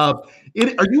is. Are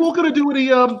you all going to do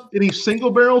any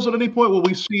single barrels at any point? Will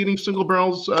we see any single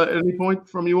barrels at any point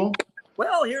from you all?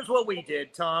 Well, here's what we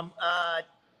did, Tom.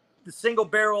 the single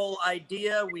barrel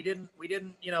idea, we didn't,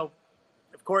 you know,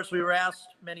 of course we were asked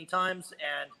many times,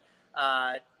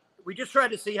 and we just tried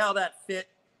to see how that fit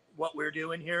what we're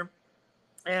doing here.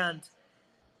 And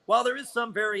while there is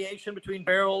some variation between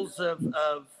barrels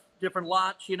of different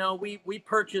lots, you know, we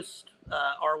purchased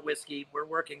our whiskey. We're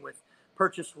working with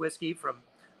purchased whiskey from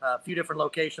a few different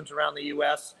locations around the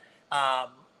U.S.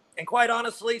 And quite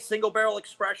honestly, single barrel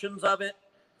expressions of it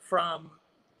from,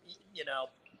 you know,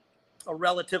 a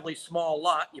relatively small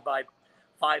lot. You buy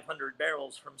 500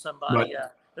 barrels from somebody. Right.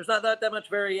 There's not that much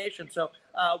variation. So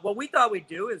what we thought we'd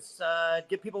do is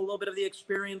give people a little bit of the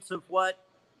experience of what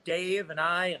Dave and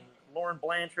I and Lauren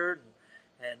Blanchard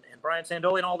and Brian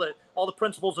Sandoli and all the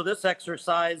principles of this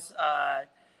exercise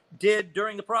did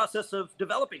during the process of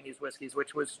developing these whiskeys,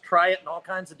 which was try it in all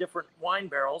kinds of different wine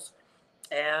barrels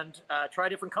and try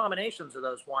different combinations of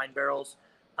those wine barrels.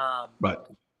 Right.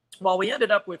 Well, we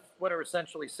ended up with what are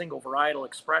essentially single varietal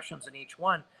expressions in each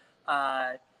one.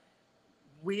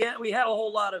 We had a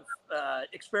whole lot of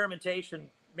experimentation,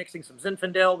 mixing some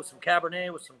Zinfandel with some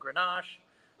Cabernet with some Grenache,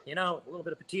 you know, a little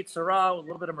bit of Petit Syrah, with a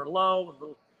little bit of Merlot, with a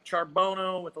little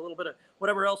Charbonneau, with a little bit of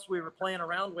whatever else we were playing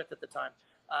around with at the time.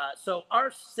 So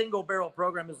our single barrel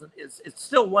program is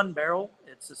still one barrel.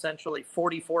 It's essentially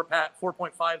 44-pack,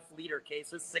 4.5 liter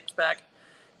cases, 6-pack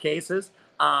cases.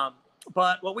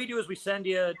 But what we do is we send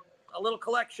you a little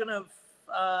collection of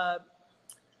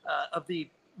the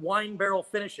wine barrel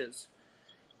finishes,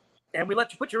 and we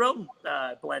let you put your own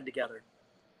blend together.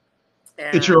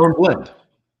 And it's your own blend.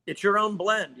 It's your own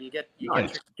blend. You get your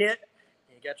kit,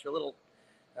 you get your little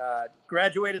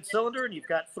graduated cylinder, and you've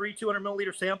got 3 200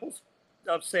 milliliter samples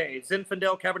of, say,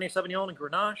 Zinfandel, Cabernet Sauvignon, and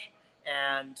Grenache,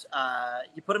 and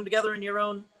you put them together in your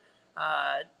own,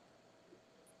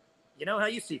 you know, how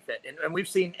you see fit. And we've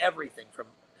seen everything from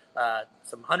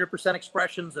some 100%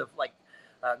 expressions of like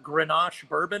Grenache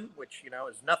bourbon, which, you know,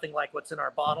 is nothing like what's in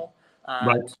our bottle,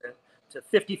 Right. to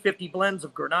 50-50 blends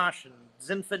of Grenache and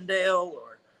Zinfandel,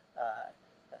 or,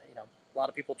 you know, a lot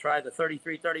of people try the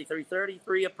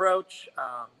 33-33-33 approach.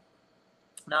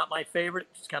 Not my favorite.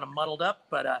 It's kind of muddled up,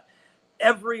 but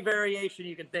every variation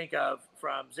you can think of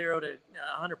from 0 to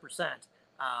 100%.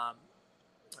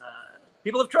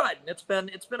 People have tried, and it's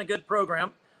been a good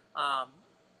program.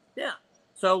 Yeah.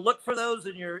 So look for those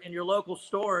in your local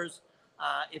stores.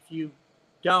 If you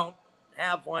don't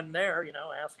have one there, you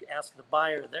know, ask the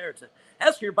buyer there to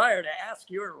ask your buyer to ask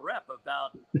your rep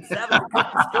about Savage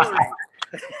Distillery.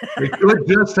 It could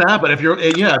just happen if you're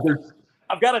there's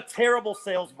I've got a terrible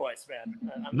sales voice, man.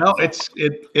 no, it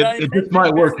just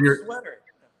might work.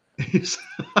 He's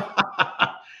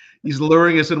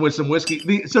luring us in with some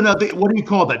whiskey. So now, what do you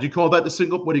call that? Do you call that the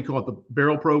single? What do you call it? The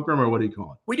barrel program, or what do you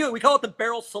call it? We call it the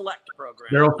Barrel Select program.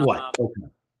 Barrel Select. Okay.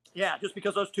 Yeah, just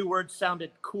because those two words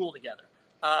sounded cool together.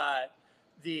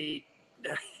 It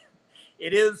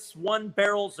is one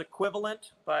barrel's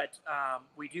equivalent, but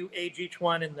we do age each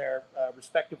one in their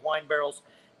respective wine barrels,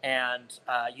 and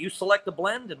you select the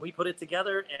blend, and we put it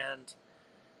together. And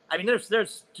I mean,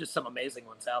 there's just some amazing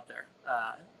ones out there.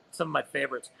 Some of my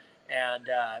favorites. And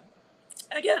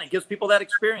again, it gives people that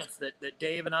experience that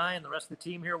Dave and I and the rest of the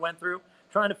team here went through,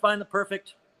 trying to find the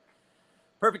perfect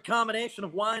combination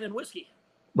of wine and whiskey.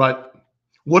 Right.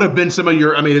 What have been some of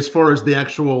your, I mean, as far as the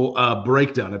actual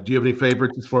breakdown, do you have any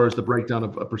favorites as far as the breakdown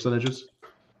of percentages?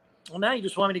 Well, now you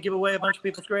just want me to give away a bunch of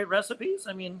people's great recipes?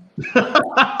 I mean,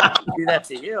 I can do that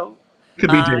to you.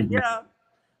 Could be dangerous. Yeah.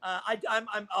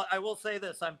 I will say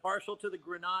this. I'm partial to the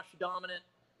Grenache dominant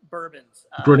bourbons.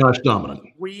 Grenache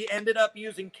dominant. We ended up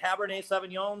using Cabernet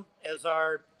Sauvignon as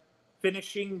our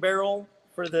finishing barrel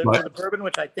for the bourbon,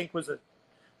 which I think was a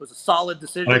solid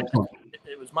decision. Excellent.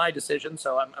 It was my decision,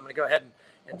 so I'm going to go ahead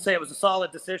and say it was a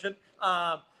solid decision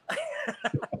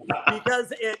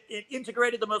because it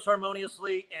integrated the most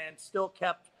harmoniously and still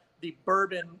kept the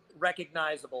bourbon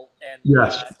recognizable and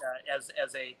yes.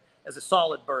 As a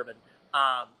solid bourbon.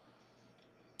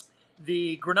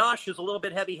 The Grenache is a little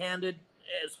bit heavy-handed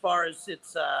as far as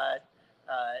its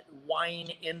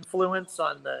wine influence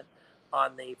on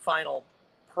the final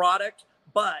product,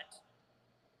 but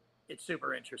it's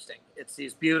super interesting. It's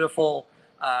these beautiful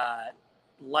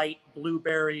light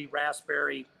blueberry,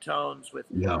 raspberry tones with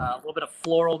a little bit of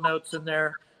floral notes in there,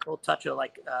 a little touch of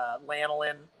like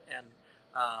lanolin, and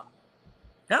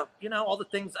you know, all the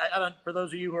things. I don't. For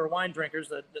those of you who are wine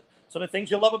drinkers, some of the things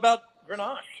you love about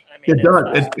Grenache. I mean, it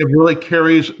does. It really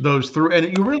carries those through,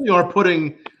 and you really are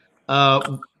putting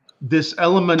this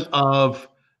element of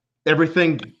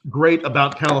everything great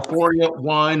about California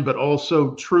wine, but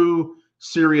also true,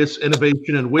 serious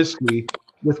innovation in whiskey.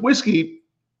 With whiskey,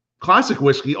 classic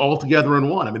whiskey, all together in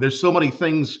one. I mean, there's so many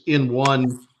things in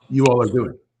one you all are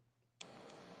doing.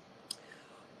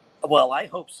 Well, I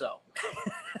hope so.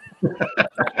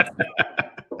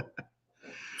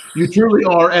 You truly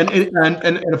are, and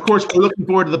of course, we're looking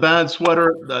forward to the bad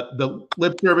sweater. The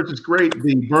lip service is great.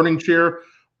 The burning chair.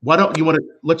 Why don't you want to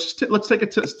let's take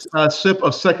a sip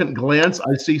of Second Glance?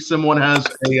 I see someone has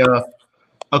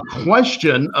a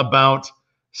question about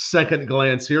Second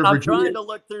Glance here. I'm trying to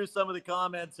look through some of the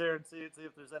comments here and see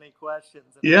if there's any questions.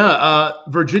 Yeah,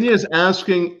 Virginia is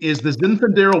asking: is the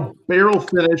Zinfandel barrel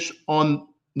finish on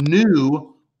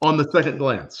new on the Second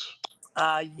Glance?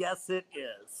 Yes, it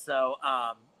is. So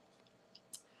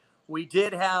we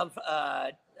did have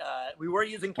we were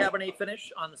using Cabernet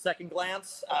finish on the Second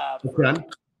Glance for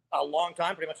a long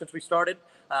time, pretty much since we started,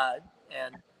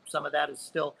 and some of that is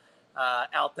still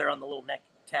out there on the little neck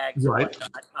tags. Right.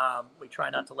 We try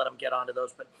not to let them get onto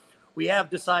those, but we have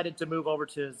decided to move over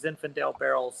to Zinfandel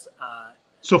barrels.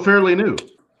 So fairly new.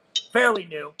 Fairly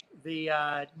new. The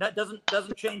that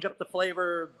doesn't change up the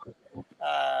flavor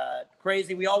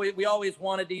crazy. We always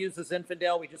wanted to use the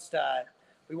Zinfandel. We just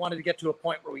we wanted to get to a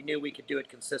point where we knew we could do it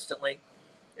consistently,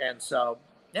 and so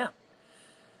yeah.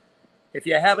 If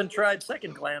you haven't tried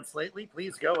Second Glance lately,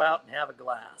 please go out and have a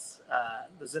glass.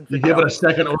 The Zinfandel. You give it a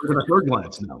second or even a third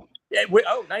glance now. Yeah,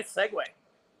 oh, nice segue.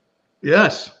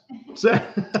 Yes.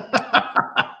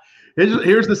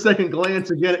 Here's the Second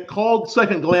Glance again. It's called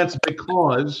Second Glance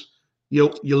because you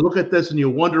look at this and you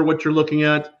wonder what you're looking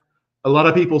at. A lot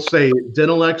of people say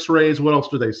dental X-rays. What else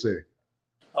do they say?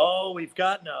 Oh, we've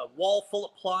gotten a wall full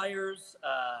of pliers,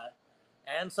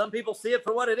 and some people see it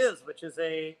for what it is, which is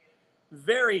a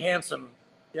very handsome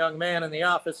young man in the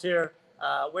office here,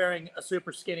 wearing a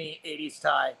super skinny 80s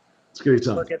tie. Skinny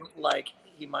tie. Looking like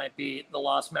he might be the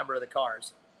lost member of the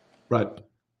Cars. Right.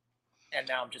 And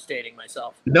now I'm just dating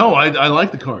myself. No, I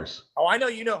like the Cars. Oh, I know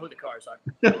you know who the Cars are.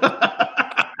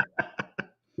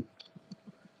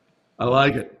 I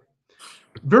like it.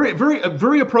 Very, very,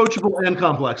 very approachable and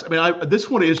complex. I mean, this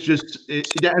one is just.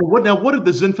 Yeah. And what did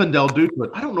the Zinfandel do to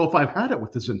it? I don't know if I've had it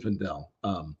with the Zinfandel.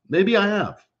 Maybe I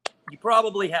have. You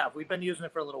probably have. We've been using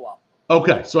it for a little while.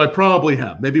 Okay, so I probably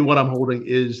have. Maybe what I'm holding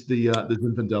is the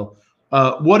Zinfandel.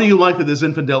 What do you like that the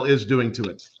Zinfandel is doing to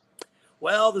it?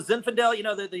 Well, the Zinfandel,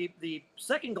 the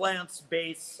Second Glance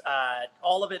base,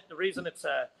 all of it. The reason it's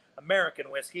a American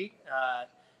whiskey,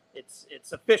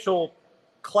 its official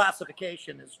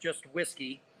classification is just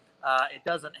whiskey. It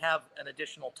doesn't have an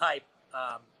additional type.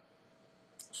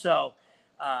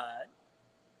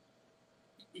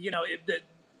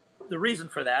 The reason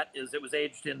for that is it was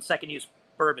aged in second use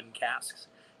bourbon casks.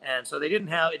 And so it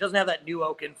doesn't have that new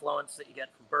oak influence that you get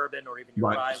from bourbon or even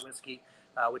your rye whiskey,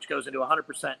 which goes into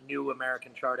 100% new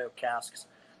American charred oak casks.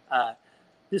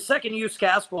 The second use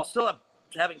cask, while still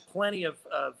having plenty of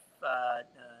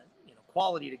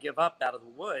quality to give up out of the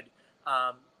wood,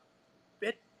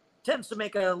 it tends to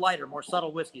make a lighter, more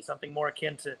subtle whiskey, something more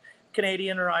akin to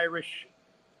Canadian or Irish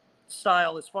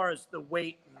style as far as the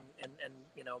weight and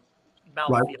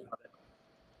mouthfeel of it.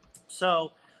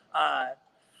 So,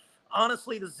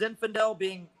 honestly, the Zinfandel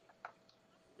being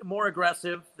more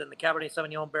aggressive than the Cabernet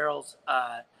Sauvignon barrels,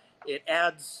 it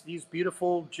adds these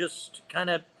beautiful, just kind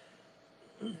of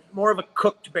more of a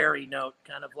cooked berry note,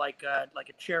 kind of like a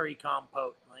cherry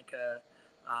compote, like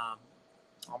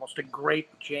almost a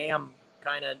grape jam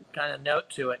kind of note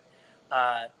to it.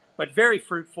 But very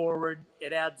fruit forward.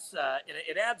 It adds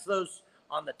those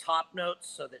on the top notes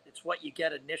so that it's what you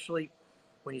get initially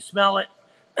when you smell it.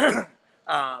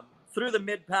 Through the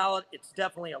mid palate, it's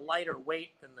definitely a lighter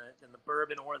weight than the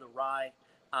bourbon or the rye,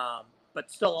 but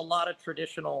still a lot of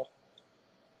traditional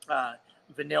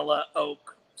vanilla,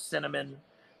 oak, cinnamon,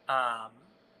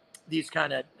 these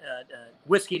kind of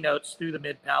whiskey notes through the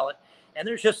mid palate. And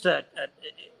there's just it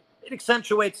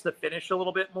accentuates the finish a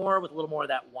little bit more with a little more of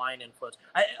that wine influence.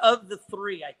 Of the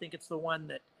three, I think it's the one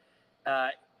that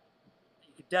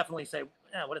you could definitely say,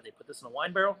 what did they put this in a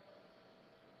wine barrel?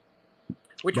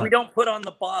 Which we don't put on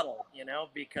the bottle,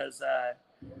 because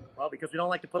we don't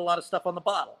like to put a lot of stuff on the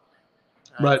bottle.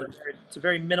 Right. It's a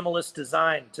very minimalist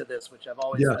design to this, which I've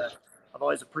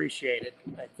always appreciated.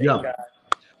 I think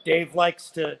Dave likes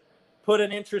to put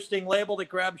an interesting label that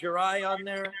grabs your eye on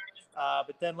there,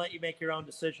 but then let you make your own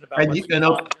decision about.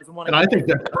 And I think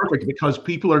that's perfect because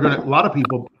a lot of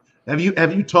people. Have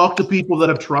you talked to people that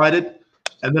have tried it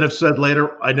and then have said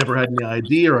later, I never had any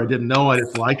idea or I didn't know I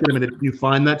didn't like it? I mean, do you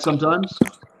find that sometimes?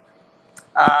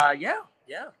 I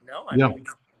mean,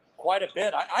 quite a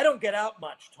bit. I don't get out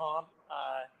much, Tom.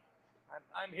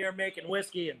 I'm here making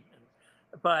whiskey,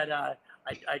 but I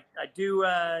do.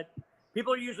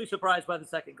 People are usually surprised by the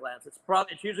Second Glance.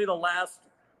 It's usually the last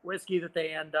whiskey that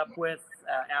they end up with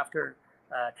after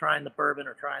trying the bourbon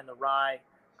or trying the rye,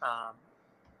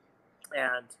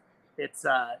 and it's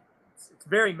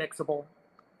very mixable.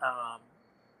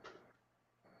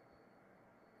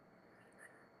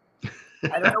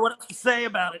 I don't know what else to say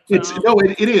about it, Tom.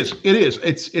 It is.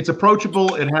 It's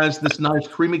approachable. It has this nice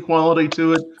creamy quality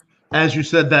to it. As you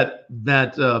said, that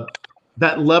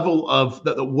level of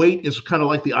the weight is kind of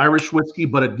like the Irish whiskey,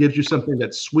 but it gives you something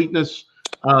that sweetness.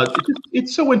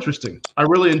 It's so interesting. I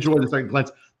really enjoy the second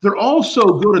glance. They're all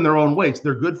so good in their own ways.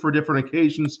 They're good for different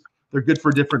occasions. They're good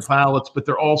for different palates, but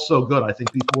they're all so good. I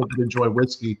think people would enjoy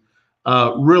whiskey,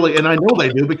 really, and I know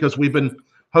they do because we've been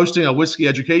hosting a whiskey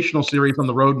educational series on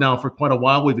the road now for quite a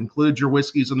while. We've included your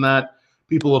whiskeys in that.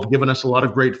 People have given us a lot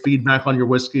of great feedback on your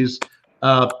whiskeys,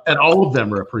 and all of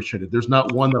them are appreciated. There's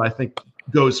not one that I think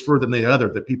goes further than the other,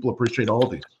 that people appreciate all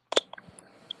of these.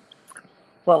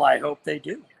 Well, I hope they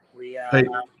do. I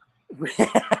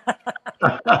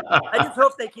just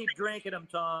hope they keep drinking them,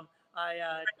 Tom. I'm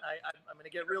going to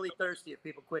get really thirsty if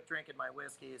people quit drinking my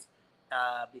whiskeys,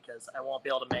 because I won't be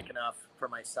able to make enough for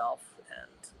myself, and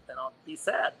then I'll be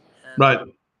sad. And, right.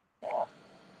 And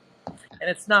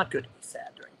it's not good to be sad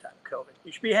during time of COVID.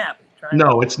 You should be happy.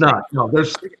 No, it's not. No,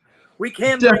 there's. We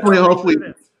can definitely, hopefully.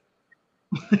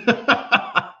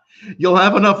 You'll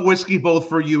have enough whiskey both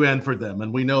for you and for them,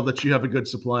 and we know that you have a good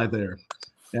supply there,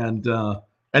 and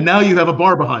now you have a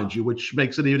bar behind you, which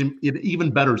makes it an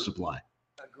even better supply.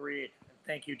 Agreed.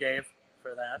 Thank you, Dave,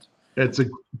 for that. It's a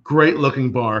great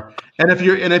looking bar, and if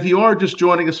you are just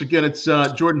joining us again, it's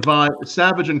Jordan Vai,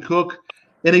 Savage and Cook.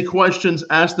 Any questions?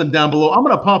 Ask them down below. I'm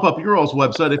going to pop up your all's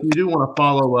website if you do want to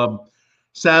follow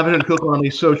Savage and Cook on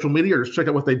these social media, or just check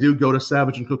out what they do. Go to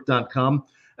savageandcook.com.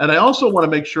 And I also want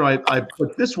to make sure I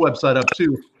put this website up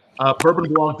too,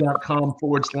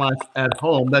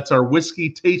 bourbonblog.com/at-home. That's our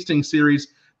whiskey tasting series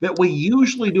that we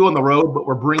usually do on the road, but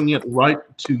we're bringing it right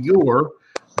to your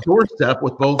doorstep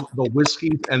with both the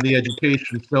whiskeys and the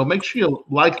education. So make sure you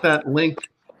like that link.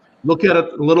 Look at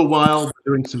it a little while.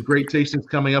 We're doing some great tastings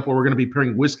coming up where we're going to be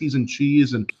pairing whiskeys and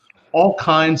cheese and all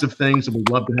kinds of things. And we'd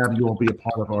love to have you all be a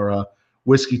part of our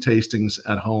whiskey tastings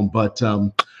at home. But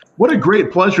what a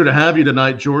great pleasure to have you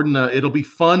tonight, Jordan. It'll be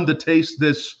fun to taste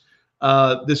this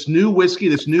new whiskey,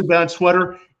 this new bad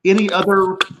sweater. Any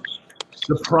other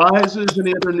surprises,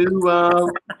 any other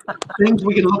new things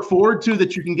we can look forward to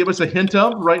that you can give us a hint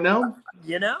of right now?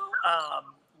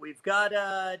 We've got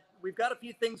a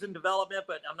few things in development,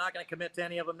 but I'm not going to commit to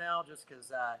any of them now, just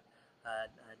because I'd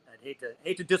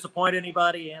hate to disappoint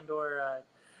anybody, and or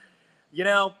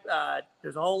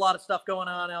there's a whole lot of stuff going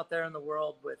on out there in the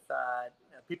world with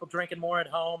people drinking more at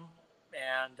home,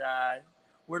 and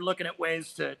we're looking at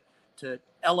ways to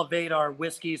elevate our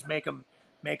whiskeys, make them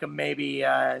maybe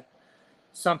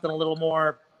something a little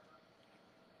more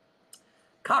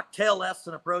cocktail-esque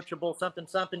and approachable,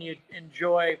 something you'd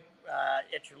enjoy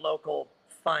at your local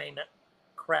fine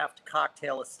craft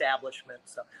cocktail establishment.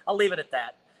 So I'll leave it at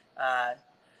that.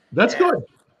 That's good.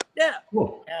 Yeah.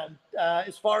 Cool. And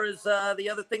as far as the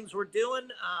other things we're doing,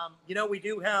 we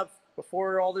do have,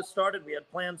 before all this started, we had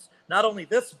plans, not only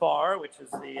this bar, which is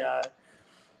the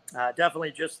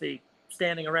definitely just the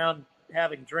standing around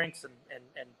having drinks and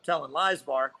telling lies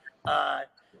bar.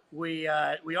 We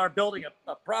are building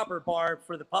a proper bar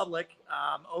for the public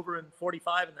over in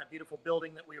 45 in that beautiful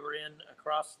building that we were in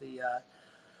across the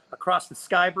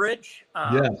Sky Bridge.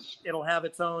 Yes. It'll have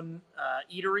its own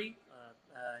eatery,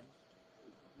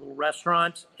 little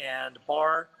restaurant and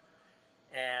bar,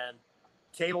 and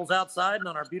tables outside and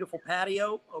on our beautiful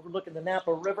patio overlooking the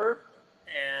Napa River.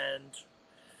 And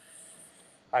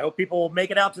I hope people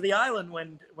make it out to the island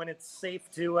when it's safe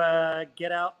to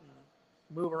get out and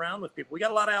move around with people. We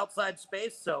got a lot of outside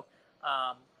space, so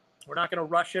we're not going to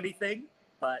rush anything,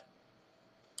 but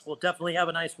we'll definitely have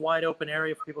a nice wide open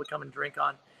area for people to come and drink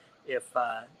on if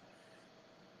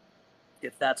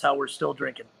that's how we're still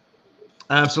drinking.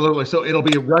 Absolutely. So it'll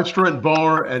be a restaurant,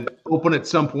 bar, and open at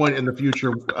some point in the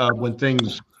future when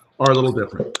things are a little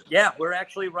different. Yeah, we're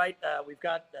actually right. We've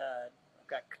got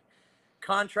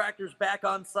contractors back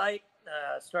on site,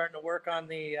 starting to work on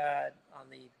the at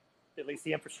least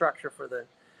the infrastructure for the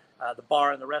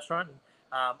bar and the restaurant.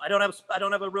 I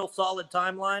don't have a real solid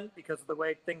timeline because of the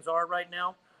way things are right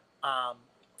now,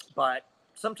 but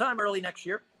sometime early next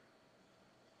year.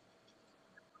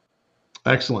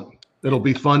 Excellent. It'll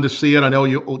be fun to see it. I know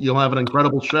you'll have an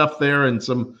incredible chef there and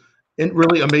some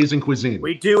really amazing cuisine.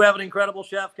 We do have an incredible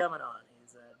chef coming on.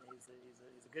 He's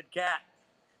a good cat.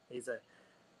 He's a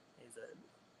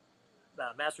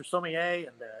master sommelier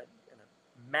and a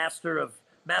master of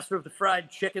the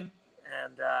fried chicken.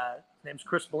 And his name's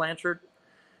Chris Blanchard.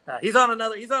 He's on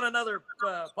another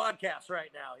podcast right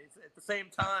now. He's at the same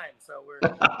time, so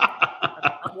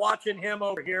I'm watching him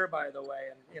over here, by the way,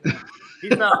 and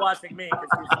he's not watching me.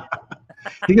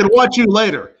 He can watch you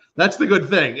later. That's the good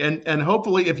thing. And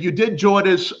hopefully, if you did join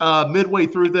us midway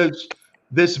through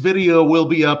this video will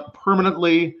be up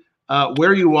permanently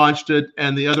where you watched it.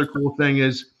 And the other cool thing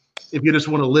is, if you just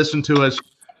want to listen to us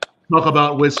talk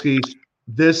about whiskey,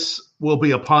 this will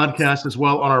be a podcast as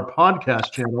well on our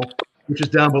podcast channel, which is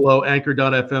down below,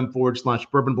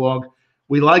 anchor.fm/bourbonblog.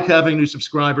 We like having new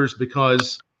subscribers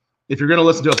because if you're going to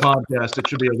listen to a podcast, it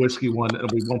should be a whiskey one,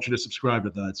 and we want you to subscribe to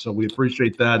that. So we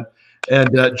appreciate that.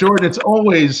 And Jordan, it's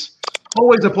always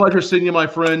a pleasure seeing you, my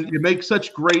friend. You make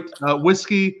such great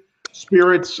whiskey,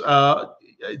 spirits.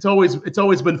 It's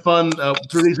always been fun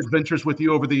through these adventures with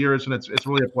you over the years, and it's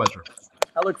really a pleasure.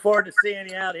 I look forward to seeing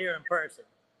you out here in person.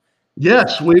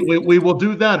 Yes, we will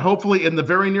do that hopefully in the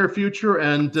very near future,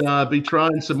 and be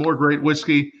trying some more great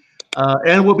whiskey.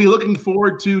 And we'll be looking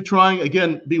forward to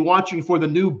be watching for the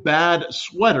new Bad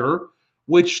sweater,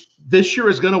 which this year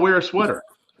is going to wear a sweater.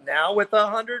 Now with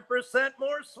 100%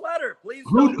 more sweater. Please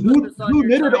who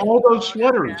knitted all those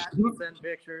sweaters? Send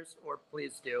pictures, or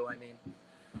please do. I mean,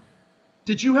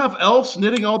 did you have elves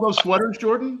knitting all those sweaters,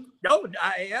 Jordan? No,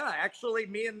 actually,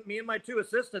 me and my two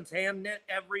assistants hand knit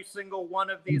every single one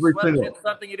of these sweaters. It's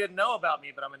something you didn't know about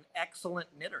me, but I'm an excellent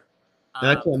knitter.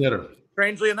 Excellent knitter.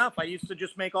 Strangely enough, I used to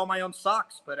just make all my own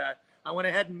socks, but I went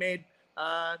ahead and made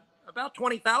about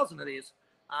 20,000 of these.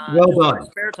 Well done. In my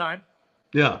spare time.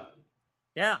 Yeah.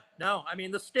 Yeah. No, I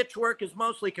mean, the stitch work is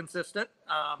mostly consistent.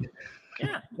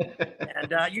 Yeah.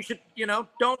 And you should,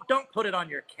 don't put it on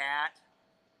your cat.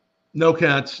 No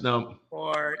cats, no.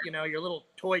 Or, your little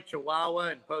toy chihuahua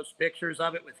and post pictures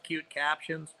of it with cute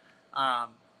captions.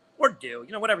 Or do,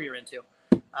 whatever you're into.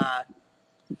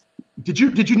 Did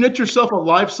you knit yourself a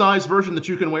life-size version that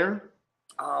you can wear?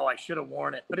 Oh, I should have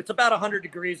worn it. But it's about 100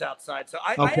 degrees outside. So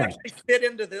I actually fit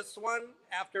into this one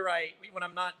when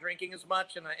I'm not drinking as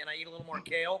much and I eat a little more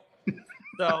kale.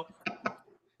 So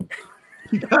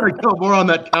you gotta go more on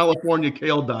that California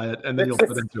kale diet, and then you'll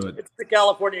fit into it. It's the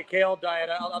California kale diet.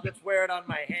 I'll just wear it on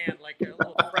my hand like a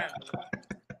little friend.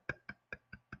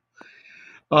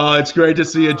 It's great to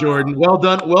see you, Jordan. Well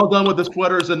done with the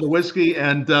sweaters and the whiskey,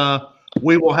 and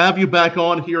we will have you back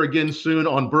on here again soon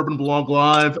on Bourbon Blog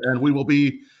Live, and we will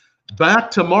be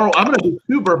back tomorrow. I'm going to do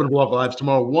 2 Bourbon Blog Lives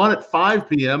tomorrow. One at 5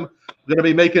 p.m. We're going to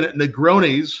be making it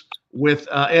Negronis with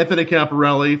Anthony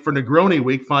Caparelli for Negroni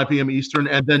Week, 5 p.m. Eastern.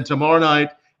 And then tomorrow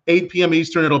night, 8 p.m.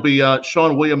 Eastern, it'll be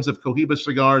Sean Williams of Cohiba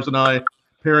Cigars and I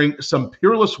pairing some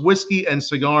Peerless whiskey and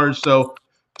cigars. So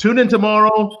tune in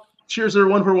tomorrow. Cheers,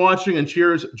 everyone, for watching. And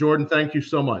cheers, Jordan. Thank you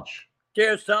so much.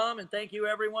 Cheers, Tom. And thank you,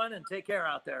 everyone. And take care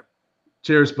out there.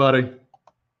 Cheers, buddy.